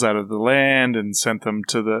souls out of the land and sent them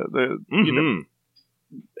to the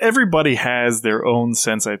everybody has their own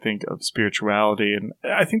sense, I think, of spirituality, and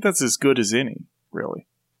I think that's as good as any, really.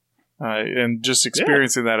 And just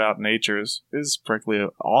experiencing that out in nature is frankly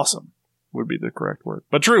awesome, would be the correct word.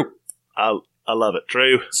 But Drew. I love it.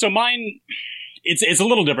 Drew. So mine, it's a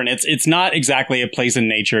little different. It's not exactly a place in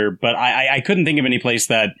nature, but I couldn't think of any place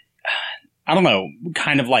that, I don't know,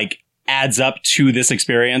 kind of like adds up to this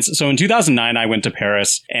experience. So in 2009, I went to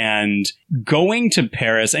Paris, and going to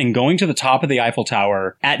Paris and going to the top of the Eiffel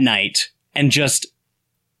Tower at night and just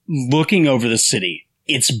looking over the city.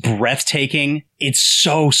 It's breathtaking. It's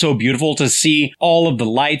so, so beautiful to see all of the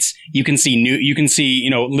lights. You can see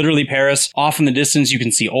literally Paris. Off in the distance, you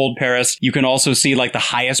can see old Paris. You can also see like the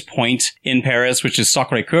highest point in Paris, which is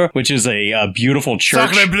Sacré-Cœur, which is a beautiful church.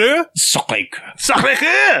 Sacré-Bleu? Sacré-Cœur.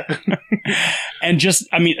 Sacré-Cœur! And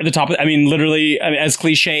just, literally, as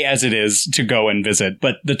cliche as it is to go and visit,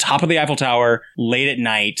 but the top of the Eiffel Tower, late at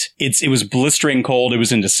night, it was blistering cold. It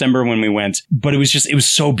was in December when we went, but it was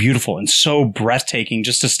so beautiful and so breathtaking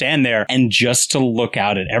just to stand there and just to look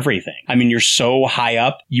out at everything. You're so high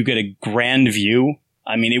up, you get a grand view.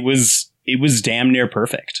 It was damn near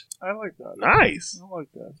perfect. I like that. Nice. I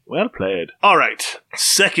like that. Well played. All right.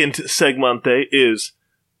 Second segmente is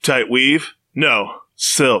tight weave. No,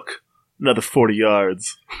 silk. Another 40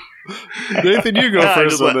 yards. Nathan, you go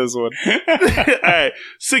first on this one. All right.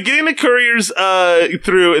 So getting the couriers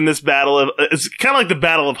through in this battle it's kind of like the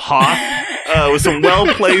Battle of Hoth with some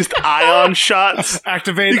well-placed ion shots.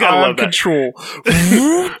 Activate ion control.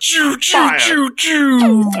 I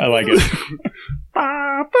like it.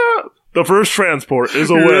 The first transport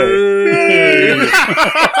is away.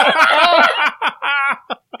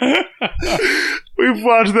 We've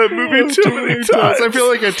watched that movie too many times. I feel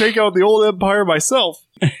like I take out the old empire myself.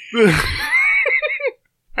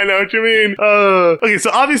 I I know what you mean. Okay, so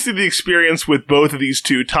obviously the experience with both of these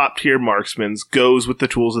two top-tier marksmen goes with the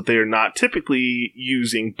tools that they are not typically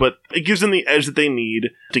using, but it gives them the edge that they need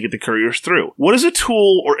to get the couriers through. What is a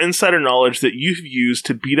tool or insider knowledge that you've used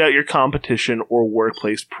to beat out your competition or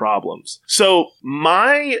workplace problems? So,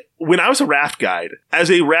 when I was a raft guide, as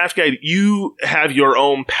a raft guide, you have your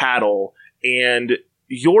own paddle, and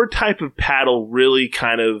your type of paddle really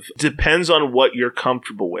kind of depends on what you're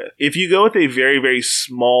comfortable with. If you go with a very, very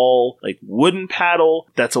small, like wooden paddle,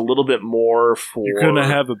 that's a little bit more for... You're gonna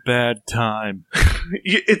have a bad time.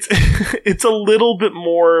 It's a little bit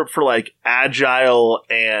more for like agile,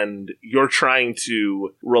 and you're trying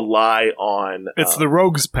to rely on... It's the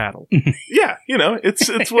rogue's paddle. Yeah,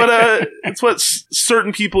 it's what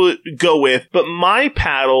certain people go with. But my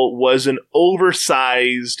paddle was an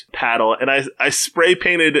oversized paddle, and I spray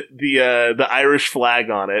painted the Irish flag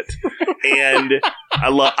on it, and I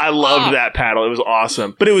loved that paddle. It was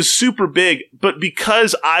awesome, but it was super big. But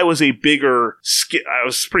because I was a bigger, I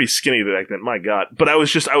was pretty skinny back then. My God, but I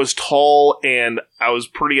was tall and I was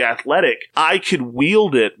pretty athletic. I could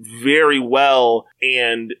wield it very well,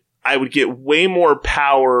 and I would get way more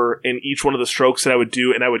power in each one of the strokes that I would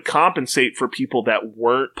do, and I would compensate for people that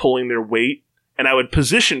weren't pulling their weight. And I would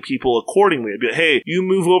position people accordingly. I'd be like, hey, you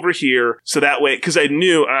move over here. So that way, because I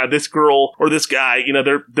knew this girl or this guy,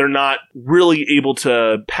 they're not really able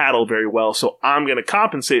to paddle very well. So I'm going to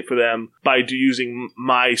compensate for them by using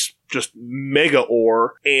my just mega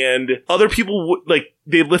oar. And other people would, like,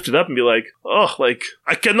 they'd lift it up and be like, oh, like,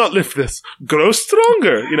 I cannot lift this. Grow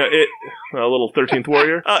stronger. A little 13th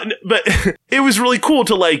warrior. But it was really cool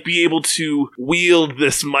to, like, be able to wield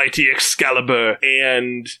this mighty Excalibur.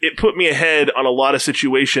 And it put me ahead on a lot of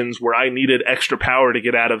situations where I needed extra power to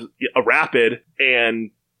get out of a rapid.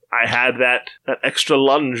 And I had that extra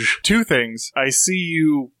lunge. Two things. I see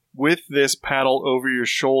you with this paddle over your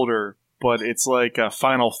shoulder, but it's like a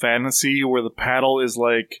Final Fantasy where the paddle is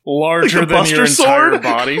like larger like than your entire sword?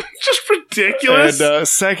 body. Just ridiculous. And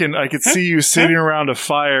second, I could see you sitting around a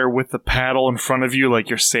fire with the paddle in front of you, like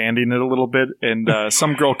you're sanding it a little bit, and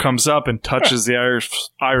some girl comes up and touches the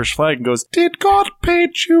Irish flag and goes, "Did God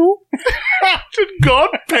paint you?" Did God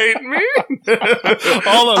paint me?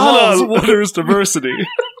 All I love is what there is diversity.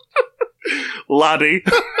 Laddie.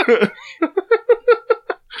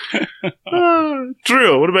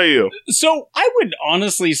 Drew, what about you? So I would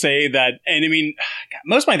honestly say that, and I mean,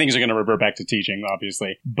 most of my things are going to revert back to teaching,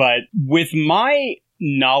 obviously, but with my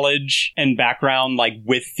knowledge and background, like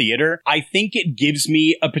with theater, I think it gives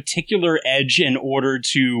me a particular edge in order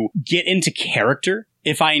to get into character.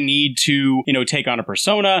 If I need to, take on a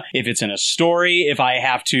persona, if it's in a story, if I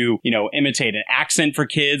have to, imitate an accent for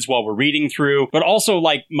kids while we're reading through, but also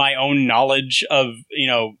like my own knowledge of,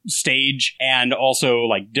 stage and also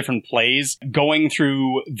like different plays, going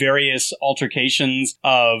through various altercations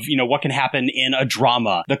of, what can happen in a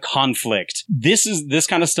drama, the conflict. This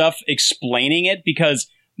kind of stuff, explaining it, because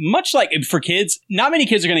much like for kids, not many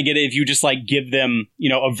kids are going to get it if you just like give them,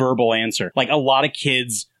 a verbal answer. Like a lot of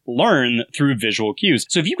kids learn through visual cues.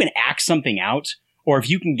 So if you can act something out, or if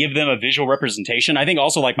you can give them a visual representation, I think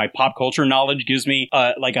also like my pop culture knowledge gives me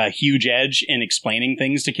like a huge edge in explaining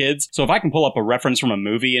things to kids. So if I can pull up a reference from a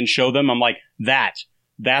movie and show them, I'm like, that's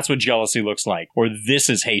what jealousy looks like, or this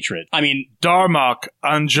is hatred. I mean, Darmok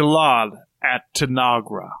and Jalal at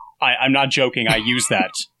Tanagra. I'm not joking. I use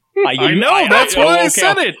that. I know, that's why I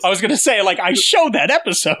said it. I was going to say, like, I showed that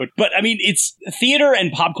episode. But, I mean, it's theater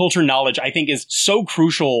and pop culture knowledge, I think, is so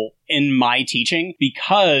crucial in my teaching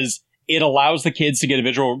because it allows the kids to get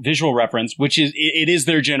a visual reference, which is, it is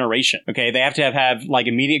their generation. Okay. They have to have like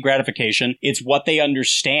immediate gratification. It's what they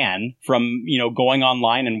understand from, going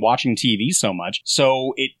online and watching TV so much.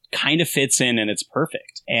 So it kind of fits in and it's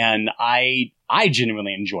perfect. And I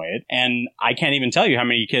genuinely enjoy it. And I can't even tell you how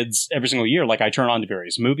many kids every single year, like I turn on to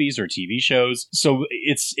various movies or TV shows. So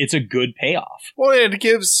it's a good payoff. Well, it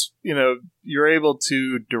gives, you're able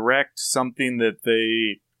to direct something that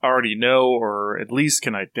they already know or at least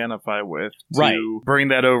can identify with to bring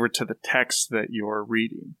that over to the text that you're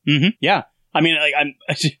reading. Mm-hmm. Yeah. I mean,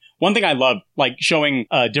 one thing I love, like showing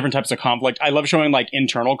different types of conflict. I love showing like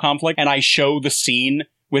internal conflict, and I show the scene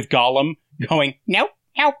with Gollum going, no,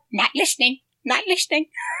 not listening.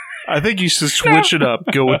 I think you should switch it up.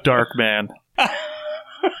 Go with Dark Man.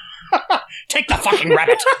 Take the fucking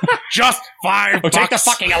rabbit. Just $5. Take the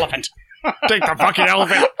fucking elephant. Take the fucking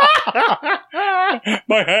elephant.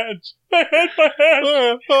 My head.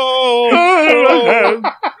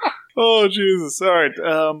 Oh, Jesus. All right.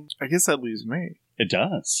 I guess that leaves me. It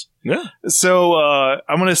does. Yeah. So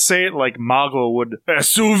I'm going to say it like Mago would.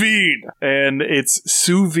 Sous vide. And it's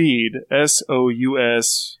sous vide.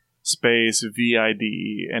 SOUS space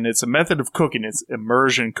VIDE. And it's a method of cooking. It's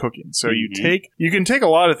immersion cooking. So you can take a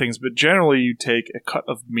lot of things, but generally you take a cut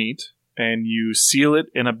of meat and you seal it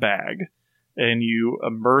in a bag. And you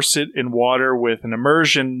immerse it in water with an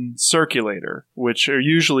immersion circulator, which are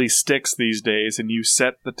usually sticks these days, and you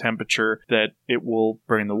set the temperature that it will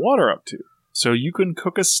bring the water up to. So you can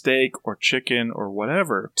cook a steak or chicken or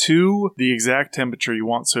whatever to the exact temperature you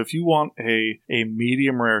want. So if you want a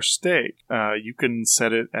medium rare steak, you can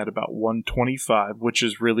set it at about 125, which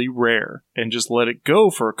is really rare, and just let it go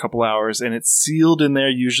for a couple hours. And it's sealed in there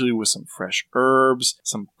usually with some fresh herbs,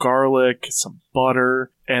 some garlic, some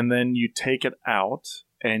butter. And then you take it out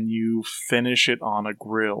and you finish it on a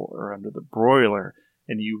grill or under the broiler.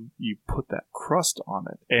 And you put that crust on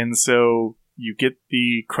it. And so you get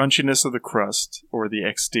the crunchiness of the crust or the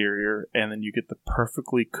exterior, and then you get the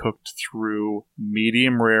perfectly cooked through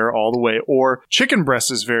medium rare all the way. Or chicken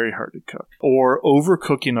breast is very hard to cook. Or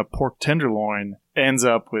overcooking a pork tenderloin ends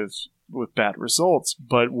up with bad results.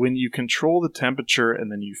 But when you control the temperature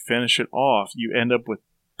and then you finish it off, you end up with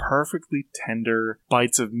perfectly tender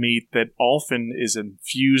bites of meat that often is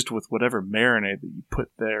infused with whatever marinade that you put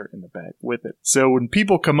there in the bag with it. So when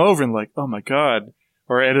people come over and like, oh my God,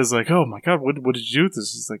 or Ed is like, oh my God, what did you do with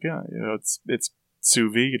this? It's like, yeah, it's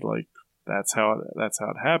sous vide. Like that's how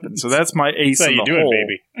it happens. So that's my ace in the hole.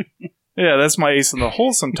 Baby. Yeah, that's my ace in the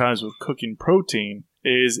hole sometimes with cooking protein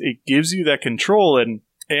is it gives you that control. And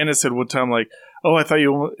Anna said one time, like, oh, I thought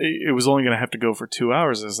it was only going to have to go for 2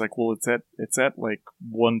 hours. I was like, well, it's at like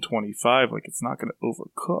 125. Like it's not going to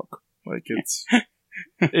overcook. Like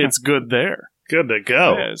it's good there. Good to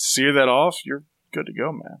go. Yeah, sear that off. You're good to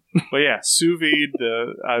go, man. But yeah, sous vide.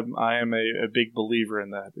 I am a big believer in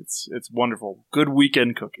that. It's wonderful. Good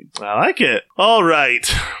weekend cooking. I like it. All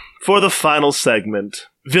right, for the final segment,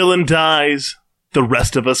 villain dies. The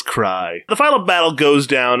rest of us cry. The final battle goes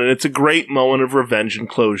down, and it's a great moment of revenge and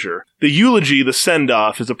closure. The eulogy, the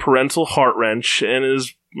send-off, is a parental heart-wrench and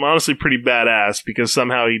is honestly pretty badass because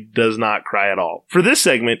somehow he does not cry at all. For this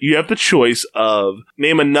segment, you have the choice of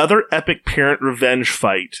name another epic parent revenge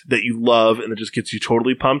fight that you love and that just gets you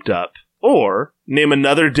totally pumped up, or name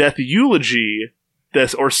another death eulogy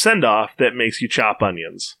or send-off that makes you chop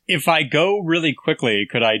onions. If I go really quickly,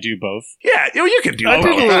 could I do both? Yeah, you can do both.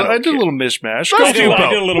 I did a little mishmash. Let's do both.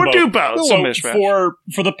 We'll do both. So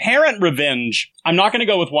for the parent revenge, I'm not going to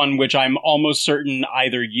go with one which I'm almost certain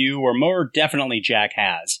either you or more definitely Jack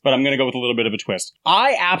has, but I'm going to go with a little bit of a twist.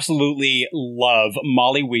 I absolutely love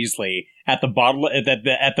Molly Weasley at the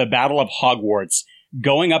Battle of Hogwarts,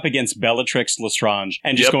 going up against Bellatrix Lestrange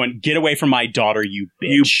and just going, get away from my daughter, you bitch.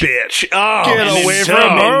 You bitch. Oh, get away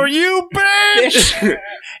from her, you bitch!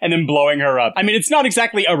 And then blowing her up. I mean, it's not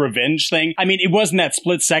exactly a revenge thing. I mean, it wasn't that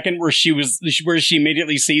split second where she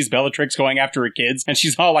immediately sees Bellatrix going after her kids and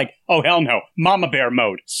she's all like, oh, hell no, mama bear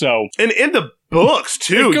mode. So. And in the books,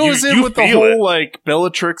 too. It goes in with the whole, like,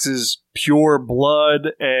 Bellatrix is pure blood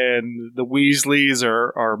and the Weasleys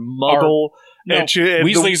are muggle.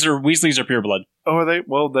 Weasleys are pure blood. Oh, are they?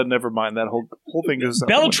 Well, then never mind. That whole thing goes.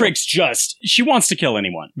 Bellatrix she wants to kill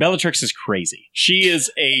anyone. Bellatrix is crazy. She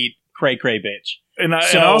is a cray bitch. And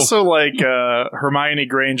I also like Hermione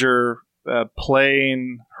Granger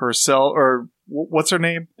playing herself, or what's her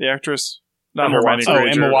name? The actress. Not Hermione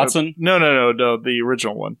Granger. Emma Watson? No, the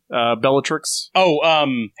original one. Bellatrix. Oh,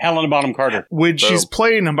 Helena Bonham Carter. When she's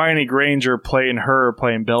playing Hermione Granger, playing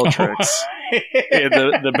Bellatrix in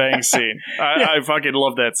the bang scene. I fucking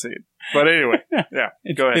love that scene. But anyway, yeah,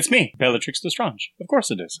 go ahead. It's me, Bellatrix Lestrange. Of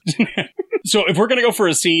course it is. So if we're going to go for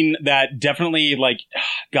a scene that definitely, like,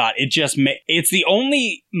 God, it's the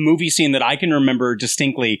only movie scene that I can remember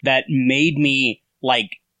distinctly that made me, like,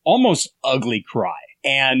 almost ugly cry.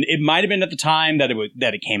 And it might have been at the time that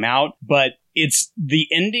it came out, but it's the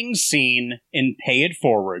ending scene in Pay It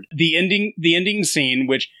Forward. The ending scene,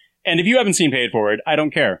 which, and if you haven't seen Pay It Forward, I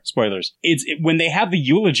don't care. Spoilers. When they have the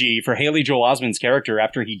eulogy for Haley Joel Osment's character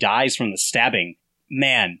after he dies from the stabbing.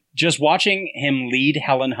 Man, just watching him lead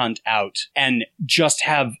Helen Hunt out and just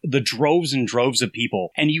have the droves and droves of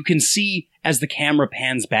people. And you can see as the camera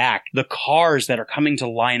pans back, the cars that are coming to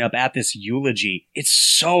line up at this eulogy. It's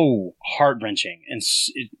so heart-wrenching. And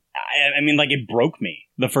I mean, like, it broke me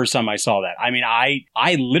the first time I saw that. I mean,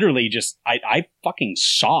 I literally just, I fucking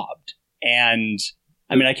sobbed. And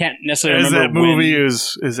I mean, I can't necessarily remember that movie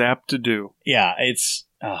is apt to do. Yeah, it's...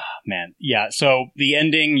 Oh, man. Yeah, so the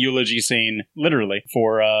ending eulogy scene, literally,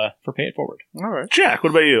 for Pay It Forward. All right. Jack,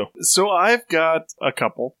 what about you? So I've got a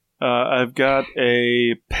couple. I've got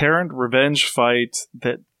a parent revenge fight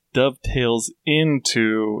that dovetails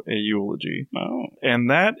into a eulogy. Oh. And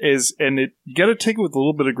that is, you gotta take it with a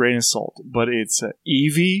little bit of grain of salt, but it's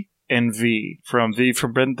Evie and V from V for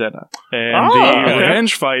Vendetta. And the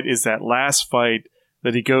revenge fight is that last fight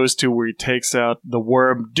that he goes to where he takes out the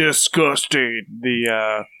worm Disgusting,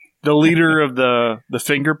 the leader of the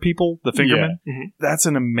finger people, the fingermen. Yeah. Mm-hmm. That's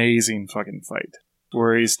an amazing fucking fight.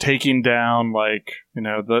 Where he's taking down, like, you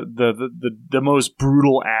know, the most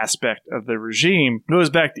brutal aspect of the regime. Goes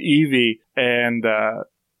back to Evie, and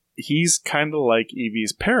he's kind of like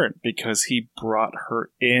Evie's parent because he brought her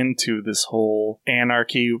into this whole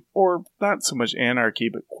anarchy, or not so much anarchy,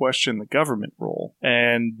 but question the government role.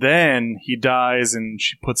 And then he dies, and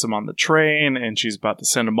she puts him on the train, and she's about to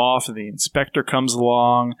send him off, and the inspector comes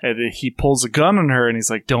along, and he pulls a gun on her, and he's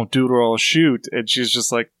like, "Don't do it or I'll shoot." And she's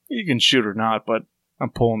just like, "You can shoot or not, but I'm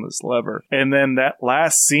pulling this lever." And then that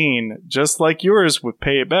last scene, just like yours with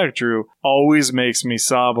Pay It Back, Drew, always makes me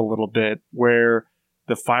sob a little bit, where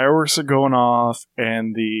the fireworks are going off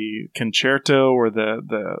and the concerto or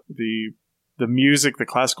the music, the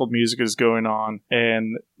classical music is going on,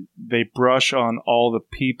 and they brush on all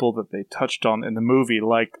the people that they touched on in the movie,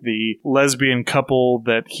 like the lesbian couple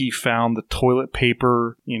that he found the toilet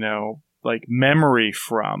paper, you know, like memory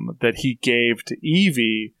from that he gave to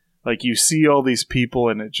Evie. Like, you see all these people,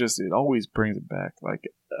 and it always brings it back. Like,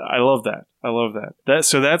 I love that.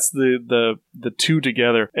 So that's the two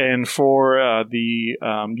together. And for the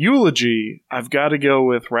eulogy, I've got to go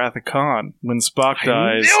with Wrath of Khan when Spock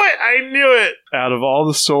dies. I knew it. Out of all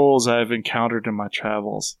the souls I've encountered in my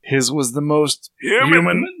travels, his was the most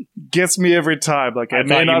human. Gets me every time. Like, I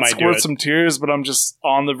may not squirt some tears, but I'm just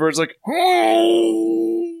on the verge, like,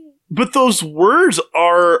 oh. But those words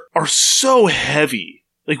are so heavy.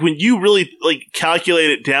 Like, when you really, like,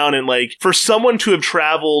 calculate it down, and, like, for someone to have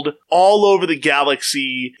traveled all over the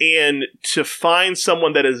galaxy and to find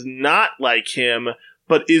someone that is not like him,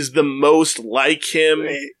 but is the most like him.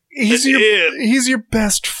 He's your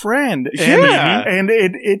best friend. Yeah. And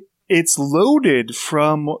it's loaded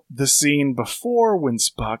from the scene before when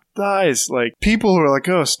Spock dies. Like, people who are like,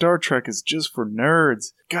 "Oh, Star Trek is just for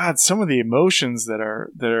nerds." God, some of the emotions that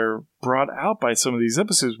are brought out by some of these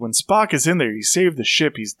episodes. When Spock is in there, he saved the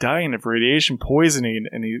ship, he's dying of radiation poisoning,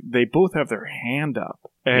 and they both have their hand up.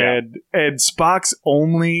 And Spock's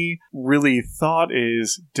only really thought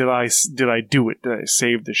is, did I do it? Did I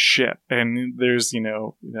save the ship? And there's,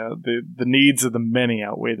 the needs of the many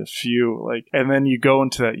outweigh the few. Like, and then you go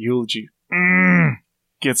into that eulogy.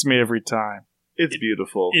 Gets me every time. It's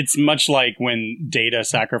beautiful. It's much like when Data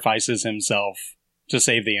sacrifices himself to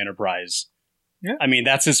save the Enterprise. Yeah. I mean,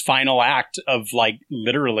 that's his final act of, like,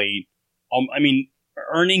 literally,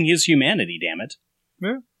 earning his humanity, damn it.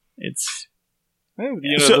 Yeah. It's...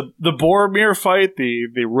 the Boromir fight, the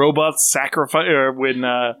robot sacrifice, when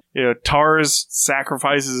Tars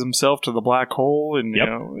sacrifices himself to the black hole, and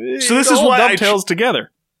so this is why dovetails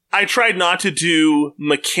together. I tried not to do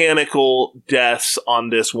mechanical deaths on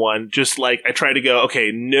this one. Just like, I tried to go,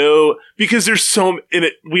 okay, no, because there's so in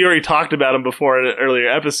it. We already talked about them before in an earlier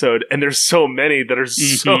episode, and there's so many that are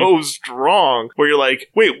so strong. Where you're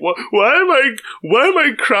like, wait, why am I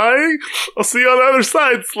crying? I'll see you on the other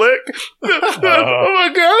side, Slick. Oh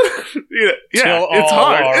my god, yeah, it's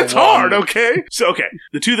hard. It's hard. Okay, so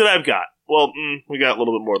the two that I've got. Well, we got a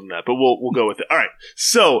little bit more than that, but we'll go with it. All right.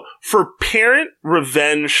 So for parent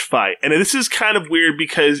revenge fight, and this is kind of weird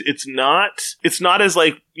because it's not as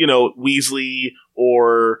like, Weasley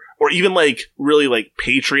or even like really like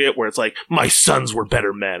Patriot, where it's like, my sons were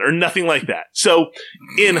better men, or nothing like that. So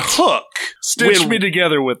in Hook, stitch me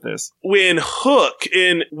together with this. When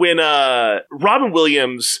Robin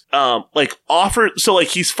Williams offered, so like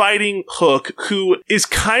he's fighting Hook, who is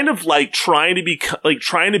kind of like trying to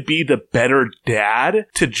be the better dad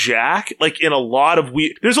to Jack. Like, in a lot of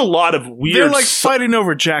there's a lot of weird. They're like fighting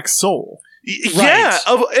over Jack's soul. Yeah,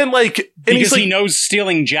 because he knows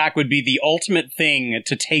stealing Jack would be the ultimate thing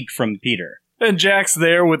to take from Peter. And Jack's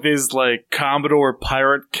there with his like Commodore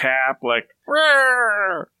pirate cap, like.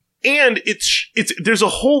 Rawr! And it's there's a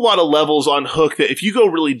whole lot of levels on Hook that if you go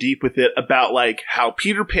really deep with it about like how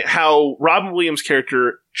how Robin Williams'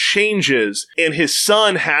 character changes, and his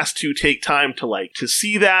son has to take time to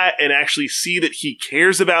see that and actually see that he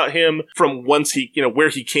cares about him from once he, where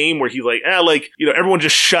he came, where he's like, everyone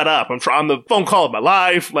just shut up. I'm on the phone call of my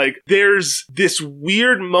life. Like, there's this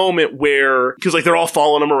weird moment where, because like they're all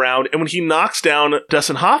following him around, and when he knocks down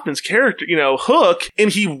Dustin Hoffman's character, Hook,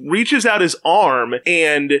 and he reaches out his arm,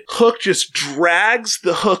 and Hook just drags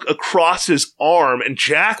the hook across his arm, and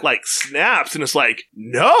Jack like snaps and is like,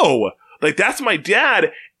 no. Like, that's my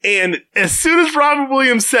dad. And as soon as Robin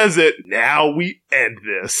Williams says it, now we end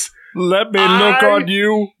this. Let me look on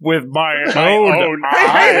you with my own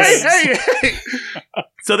eyes. Hey.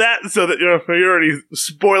 So that you're already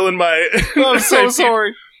spoiling my. I'm so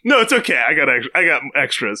sorry. No, it's okay. I got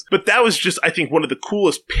extras. But that was just, I think, one of the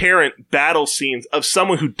coolest parent battle scenes of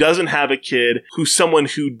someone who doesn't have a kid, who's someone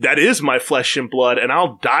who, that is my flesh and blood, and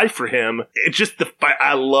I'll die for him. It's just the fight.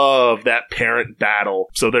 I love that parent battle.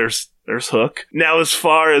 So there's Hook. Now, as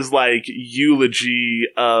far as like eulogy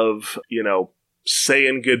of,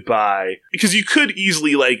 saying goodbye, because you could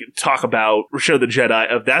easily like talk about Return of the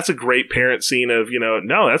Jedi of that's a great parent scene of,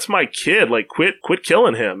 no, that's my kid, like quit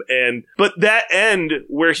killing him. But that end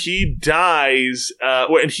where he dies,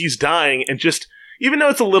 and he's dying, and just, even though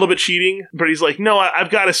it's a little bit cheating, but he's like, no, I've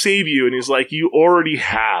got to save you. And he's like, you already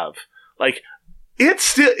have. Like, it's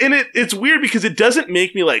still, and it's weird because it doesn't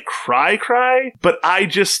make me like cry, but I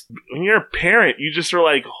just, when you're a parent, you just are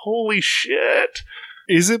like, holy shit.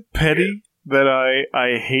 Is it petty that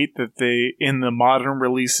I hate that they, in the modern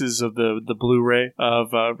releases of the Blu-ray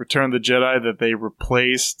of Return of the Jedi, that they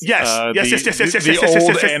replaced the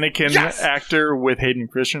old Anakin actor with Hayden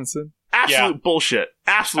Christensen? Absolute bullshit.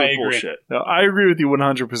 Absolute bullshit. No, I agree with you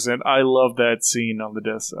 100%. I love that scene on the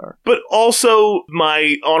Death Star. But also,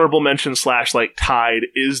 my honorable mention / like tied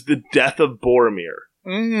is the death of Boromir.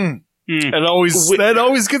 That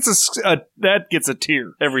always gets a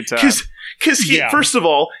tear every time. Because he, first of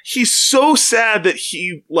all, he's so sad that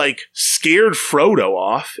he like scared Frodo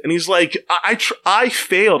off, and he's like, I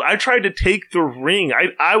failed. I tried to take the ring.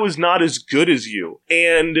 I was not as good as you.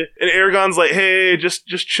 And Aragorn's like, hey, just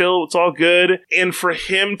chill. It's all good. And for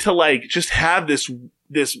him to like just have this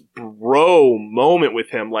bro moment with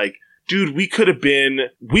him, like, dude, we could have been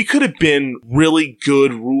really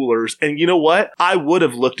good rulers. And you know what? I would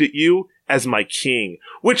have looked at you as my king,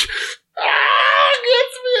 which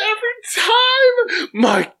gets me every time.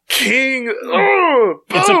 My king.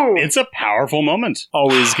 It's a powerful moment.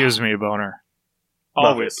 Always gives me a boner.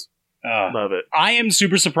 Always. Love it. I am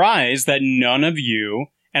super surprised that none of you,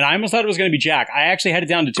 and I almost thought it was going to be Jack. I actually had it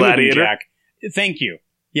down to two of them, Jack. Thank you.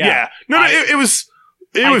 Yeah. No, it was...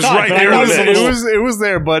 It was right there. It was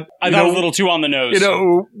there, but I thought it was a little too on the nose.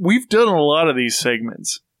 We've done a lot of these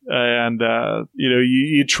segments, and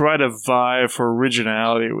you try to vie for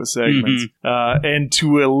originality with segments, and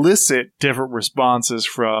to elicit different responses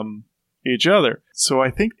from each other. So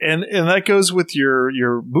I think, and that goes with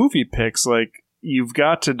your movie picks. Like, you've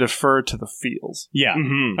got to defer to the feels. Yeah,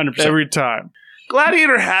 100% every time.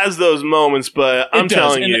 Gladiator has those moments, but I'm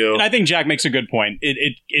telling you. And I think Jack makes a good point.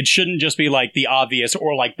 It shouldn't just be like the obvious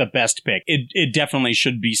or like the best pick. It definitely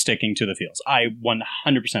should be sticking to the feels. I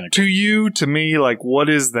 100% agree. To you, to me, like, what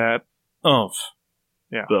is that oomph?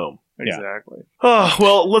 Yeah. Boom. Exactly. Oh,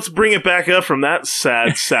 well, let's bring it back up from that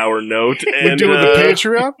sad, sour note. And we're doing the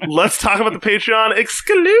Patreon? Let's talk about the Patreon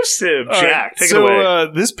exclusive. All Jack, take it away.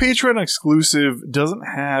 So this Patreon exclusive doesn't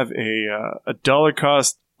have a dollar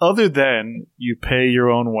cost other than you pay your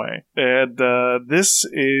own way. And this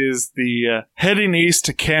is the Heading East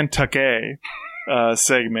to Kentucky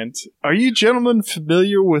segment. Are you gentlemen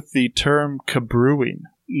familiar with the term cabrewing?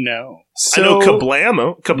 No. I know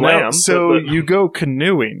kablam. No, so you go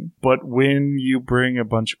canoeing, but when you bring a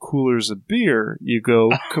bunch of coolers of beer, you go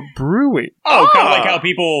cabrewing. Oh, kind of like how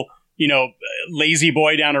people, lazy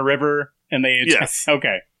boy down a river and they... Yes.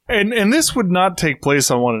 Okay. And this would not take place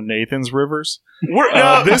on one of Nathan's rivers.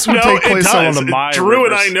 This would take place on one of my Drew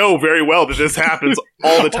rivers. And I know very well that this happens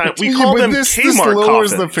all the time. We call them this Kmart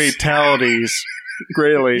lowers coffins. The fatalities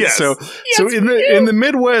greatly. Yes. So in the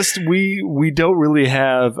Midwest, we don't really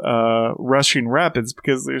have rushing rapids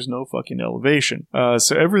because there's no fucking elevation.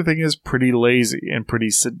 So everything is pretty lazy and pretty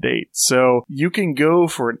sedate. So you can go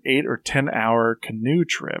for an 8 or 10 hour canoe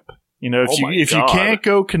trip. If you can't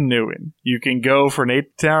go canoeing, you can go for an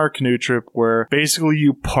 8-hour canoe trip where basically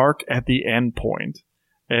you park at the end point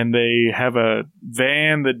and they have a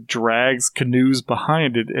van that drags canoes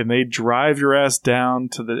behind it and they drive your ass down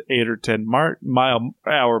to the 8 or 10 mile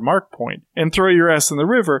mark point and throw your ass in the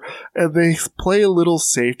river, and they play a little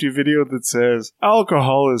safety video that says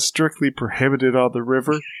alcohol is strictly prohibited on the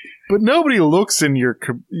river, but nobody looks in your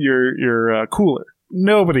cooler.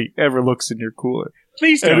 Nobody ever looks in your cooler.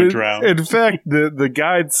 Please don't drown. In fact, the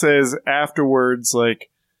guide says afterwards, like,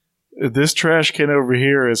 this trash can over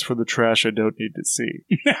here is for the trash I don't need to see.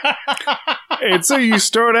 And so you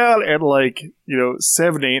start out at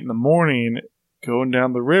 7, 8 in the morning, going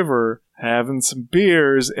down the river, having some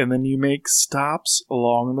beers, and then you make stops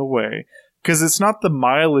along the way. Because it's not the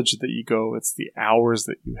mileage that you go, it's the hours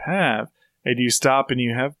that you have. And you stop and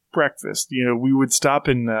you have breakfast. We would stop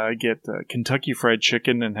and get Kentucky Fried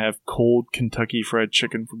Chicken and have cold Kentucky Fried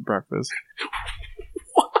Chicken for breakfast.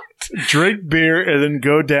 Drink beer and then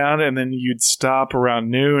go down, and then you'd stop around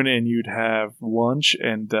noon and you'd have lunch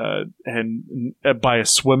and by a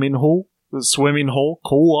swimming hole,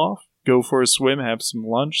 cool off, go for a swim, have some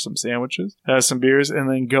lunch, some sandwiches, have some beers, and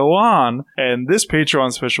then go on. And this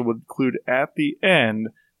Patreon special would include at the end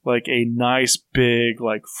like a nice big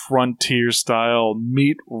like frontier style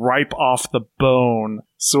meat ripe off the bone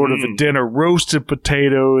sort of a dinner, roasted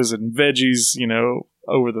potatoes and veggies,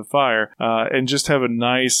 over the fire, and just have a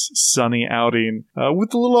nice sunny outing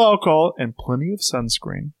with a little alcohol and plenty of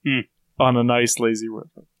sunscreen on a nice lazy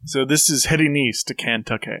river. So this is heading east to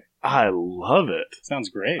Kentucky. I love it. Sounds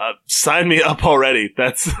great. Sign me up already.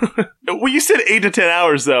 That's well, you said 8 to 10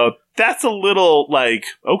 hours though. That's a little like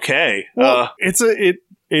okay. Well,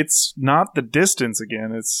 it's not the distance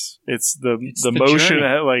again. It's the motion.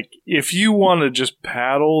 Like if you want to just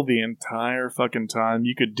paddle the entire fucking time,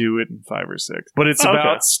 you could do it in 5 or 6. But it's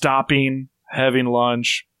about stopping, having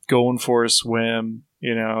lunch, going for a swim.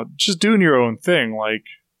 Just doing your own thing. Like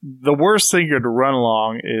the worst thing you're to run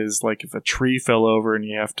along is like if a tree fell over and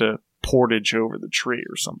you have to portage over the tree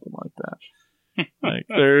or something like that. Like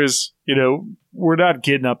there's, we're not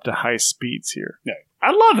getting up to high speeds here. No. I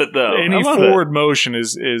love it though. Any forward motion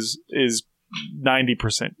is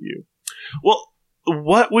 90% you. Well,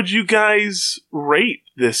 what would you guys rate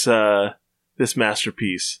this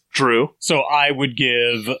masterpiece, Drew? So I would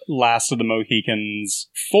give Last of the Mohicans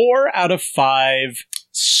 4 out of 5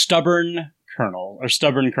 stubborn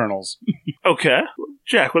kernels. Okay,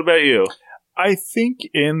 Jack. What about you? I think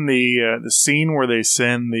in the scene where they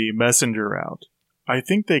send the messenger out, I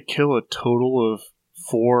think they kill a total of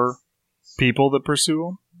 4 people that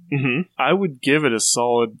pursue them. Mm-hmm. I would give it a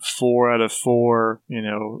solid 4 out of 4,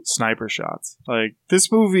 sniper shots. Like,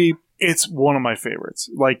 this movie, it's one of my favorites.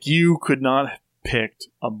 Like, you could not have picked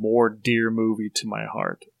a more dear movie to my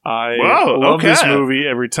heart. I love this movie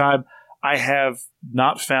every time. I have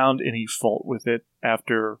not found any fault with it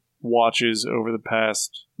after watches over the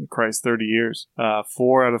past, 30 years.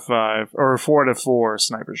 4 out of 5, or 4 out of 4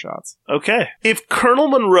 sniper shots. Okay. If Colonel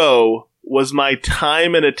Monroe was my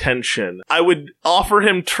time and attention, I would offer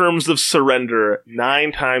him terms of surrender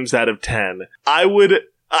 9 times out of 10. I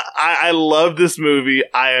love this movie.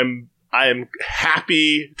 I am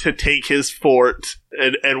happy to take his fort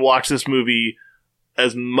and watch this movie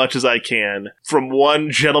as much as I can. From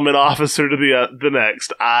one gentleman officer to the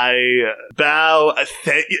next. I bow.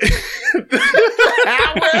 Thank you.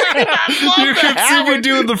 You can see me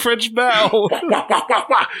doing the French bow.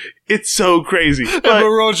 It's so crazy. And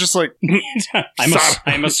Monroe's just like,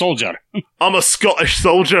 I'm a soldier. I'm a Scottish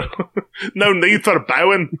soldier. No need for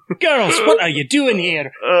bowing. Girls, what are you doing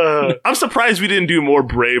here? I'm surprised we didn't do more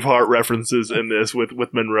Braveheart references in this with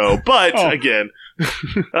Monroe. But again,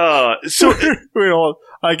 so wait, hold on.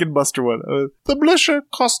 I can muster one. The militia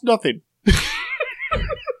cost nothing.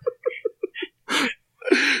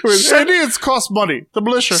 Indians cost money. The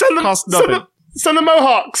militia cost nothing. Send the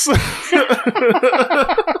Mohawks.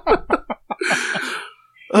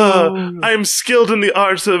 I am skilled in the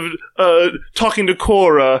arts of talking to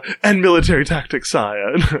Cora and military tactics,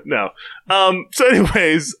 sire. No. So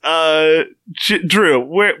anyways, Drew,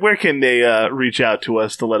 where can they reach out to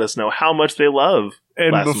us to let us know how much they love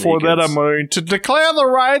And Last before that, I'm going to declare the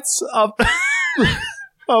rights of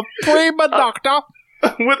prima doctor.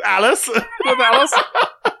 With Alice.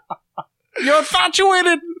 You're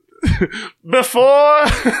infatuated. Before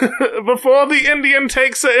the Indian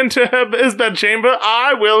takes her into his bedchamber,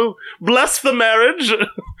 I will bless the marriage.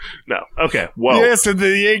 No, okay, whoa. Yes, and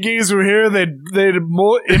the Yankees were here. They'd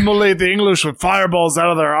immolate the English with fireballs out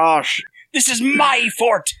of their arse. This is my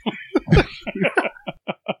fort.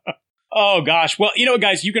 Oh, gosh. Well, you know what,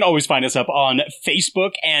 guys? You can always find us up on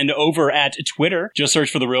Facebook and over at Twitter. Just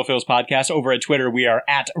search for The Real Feels Podcast. Over at Twitter, we are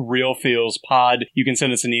at Real Feels Pod. You can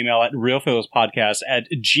send us an email at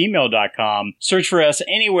realfeelspodcast@gmail.com. Search for us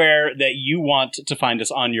anywhere that you want to find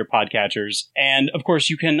us on your podcatchers. And, of course,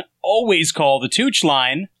 you can always call the Tooch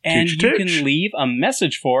line, and you can leave a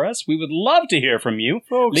message for us. We would love to hear from you.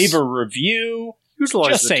 Folks, leave a review.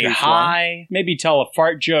 Utilize just say hi. Maybe tell a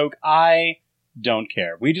fart joke. I don't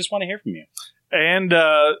care. We just want to hear from you. And,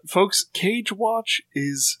 folks, Cage Watch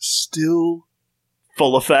is still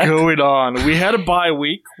full effect going on. We had a bye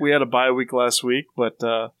week. Last week, but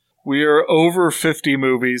we are over 50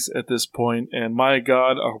 movies at this point, and my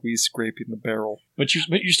God, are we scraping the barrel. But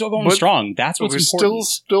you're still going strong. That's what's important. We're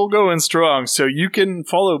still going strong. So you can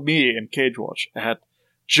follow me and Cage Watch at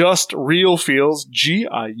Just Real Feels,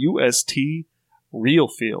 GIUST Real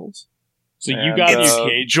Feels. So you got your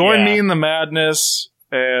Cage. Join me in the madness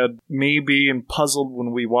and me being puzzled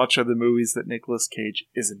when we watch other movies that Nicolas Cage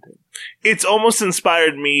isn't in. It's almost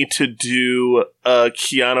inspired me to do a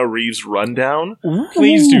Keanu Reeves rundown. Ooh.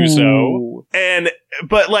 Please do so.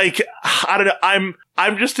 But like, I don't know.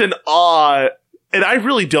 I'm just in awe. And I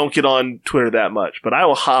really don't get on Twitter that much, but I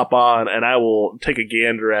will hop on and I will take a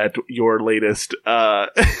gander at your latest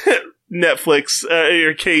Netflix,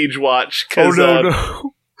 your Cage watch. Oh,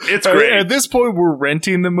 no. It's great. At this point, we're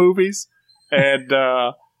renting the movies, and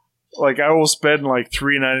like I will spend like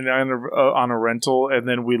 $3.99 on a rental, and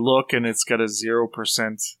then we look, and it's got a 0%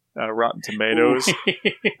 Rotten Tomatoes,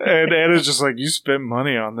 and Anna's just like, "You spent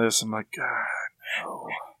money on this." I'm like, God, no.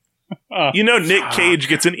 You know, Nick Cage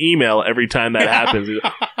gets an email every time that happens.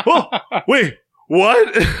 Oh, wait,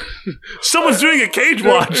 what? Someone's doing a Cage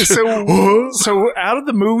watch. So out of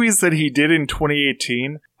the movies that he did in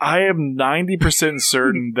 2018, I am 90%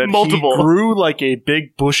 certain that he grew like a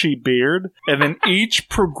big bushy beard, and then each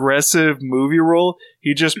progressive movie role,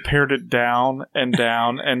 he just pared it down and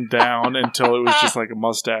down and down until it was just like a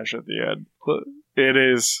mustache at the end. But it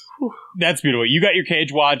is... That's beautiful. You got your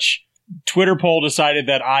Cage watch. Twitter poll decided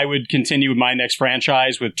that I would continue with my next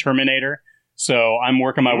franchise with Terminator. So I'm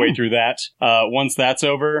working my way through that. Once that's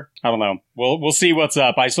over, I don't know. We'll see what's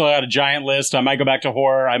up. I still got a giant list. I might go back to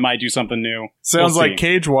horror. I might do something new. Sounds like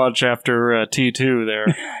Cage Watch after T2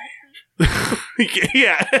 there.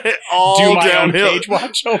 Yeah, all do my downhill. own Cage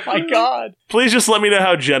Watch. Oh my God! Please just let me know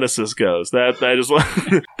how Genesis goes. That just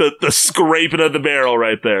the scraping of the barrel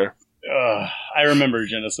right there. I remember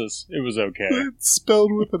Genesis. It was okay. It's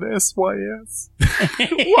spelled with an S-Y-S.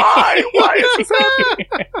 Why? Why is that?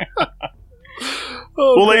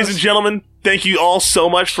 Well, ladies and gentlemen, thank you all so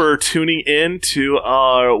much for tuning in to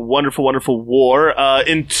our wonderful, wonderful war.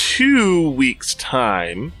 In 2 weeks'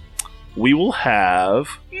 time, we will have...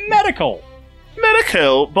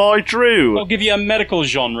 Medical by Drew. I'll give you a medical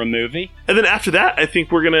genre movie. And then after that, I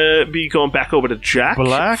think we're going to be going back over to Jack.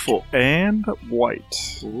 Black and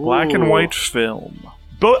white. Ooh. Black and white film.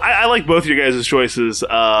 I like both of your guys' choices,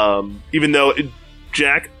 even though,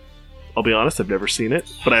 Jack, I'll be honest, I've never seen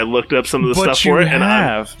it, but I looked up some of the stuff for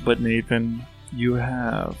it. But Nathan, you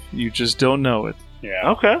have. You just don't know it. Yeah.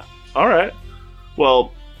 Okay. All right.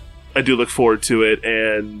 Well, I do look forward to it,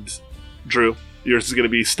 and Drew, yours is going to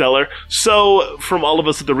be stellar. So, from all of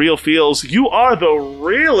us at The Real Feels, you are the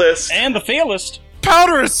realest. And the feelist.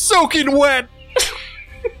 Powder is soaking wet!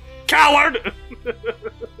 Coward!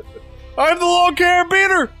 I'm the long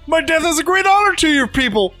carabiner! My death is a great honor to your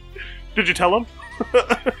people! Did you tell him?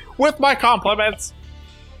 With my compliments.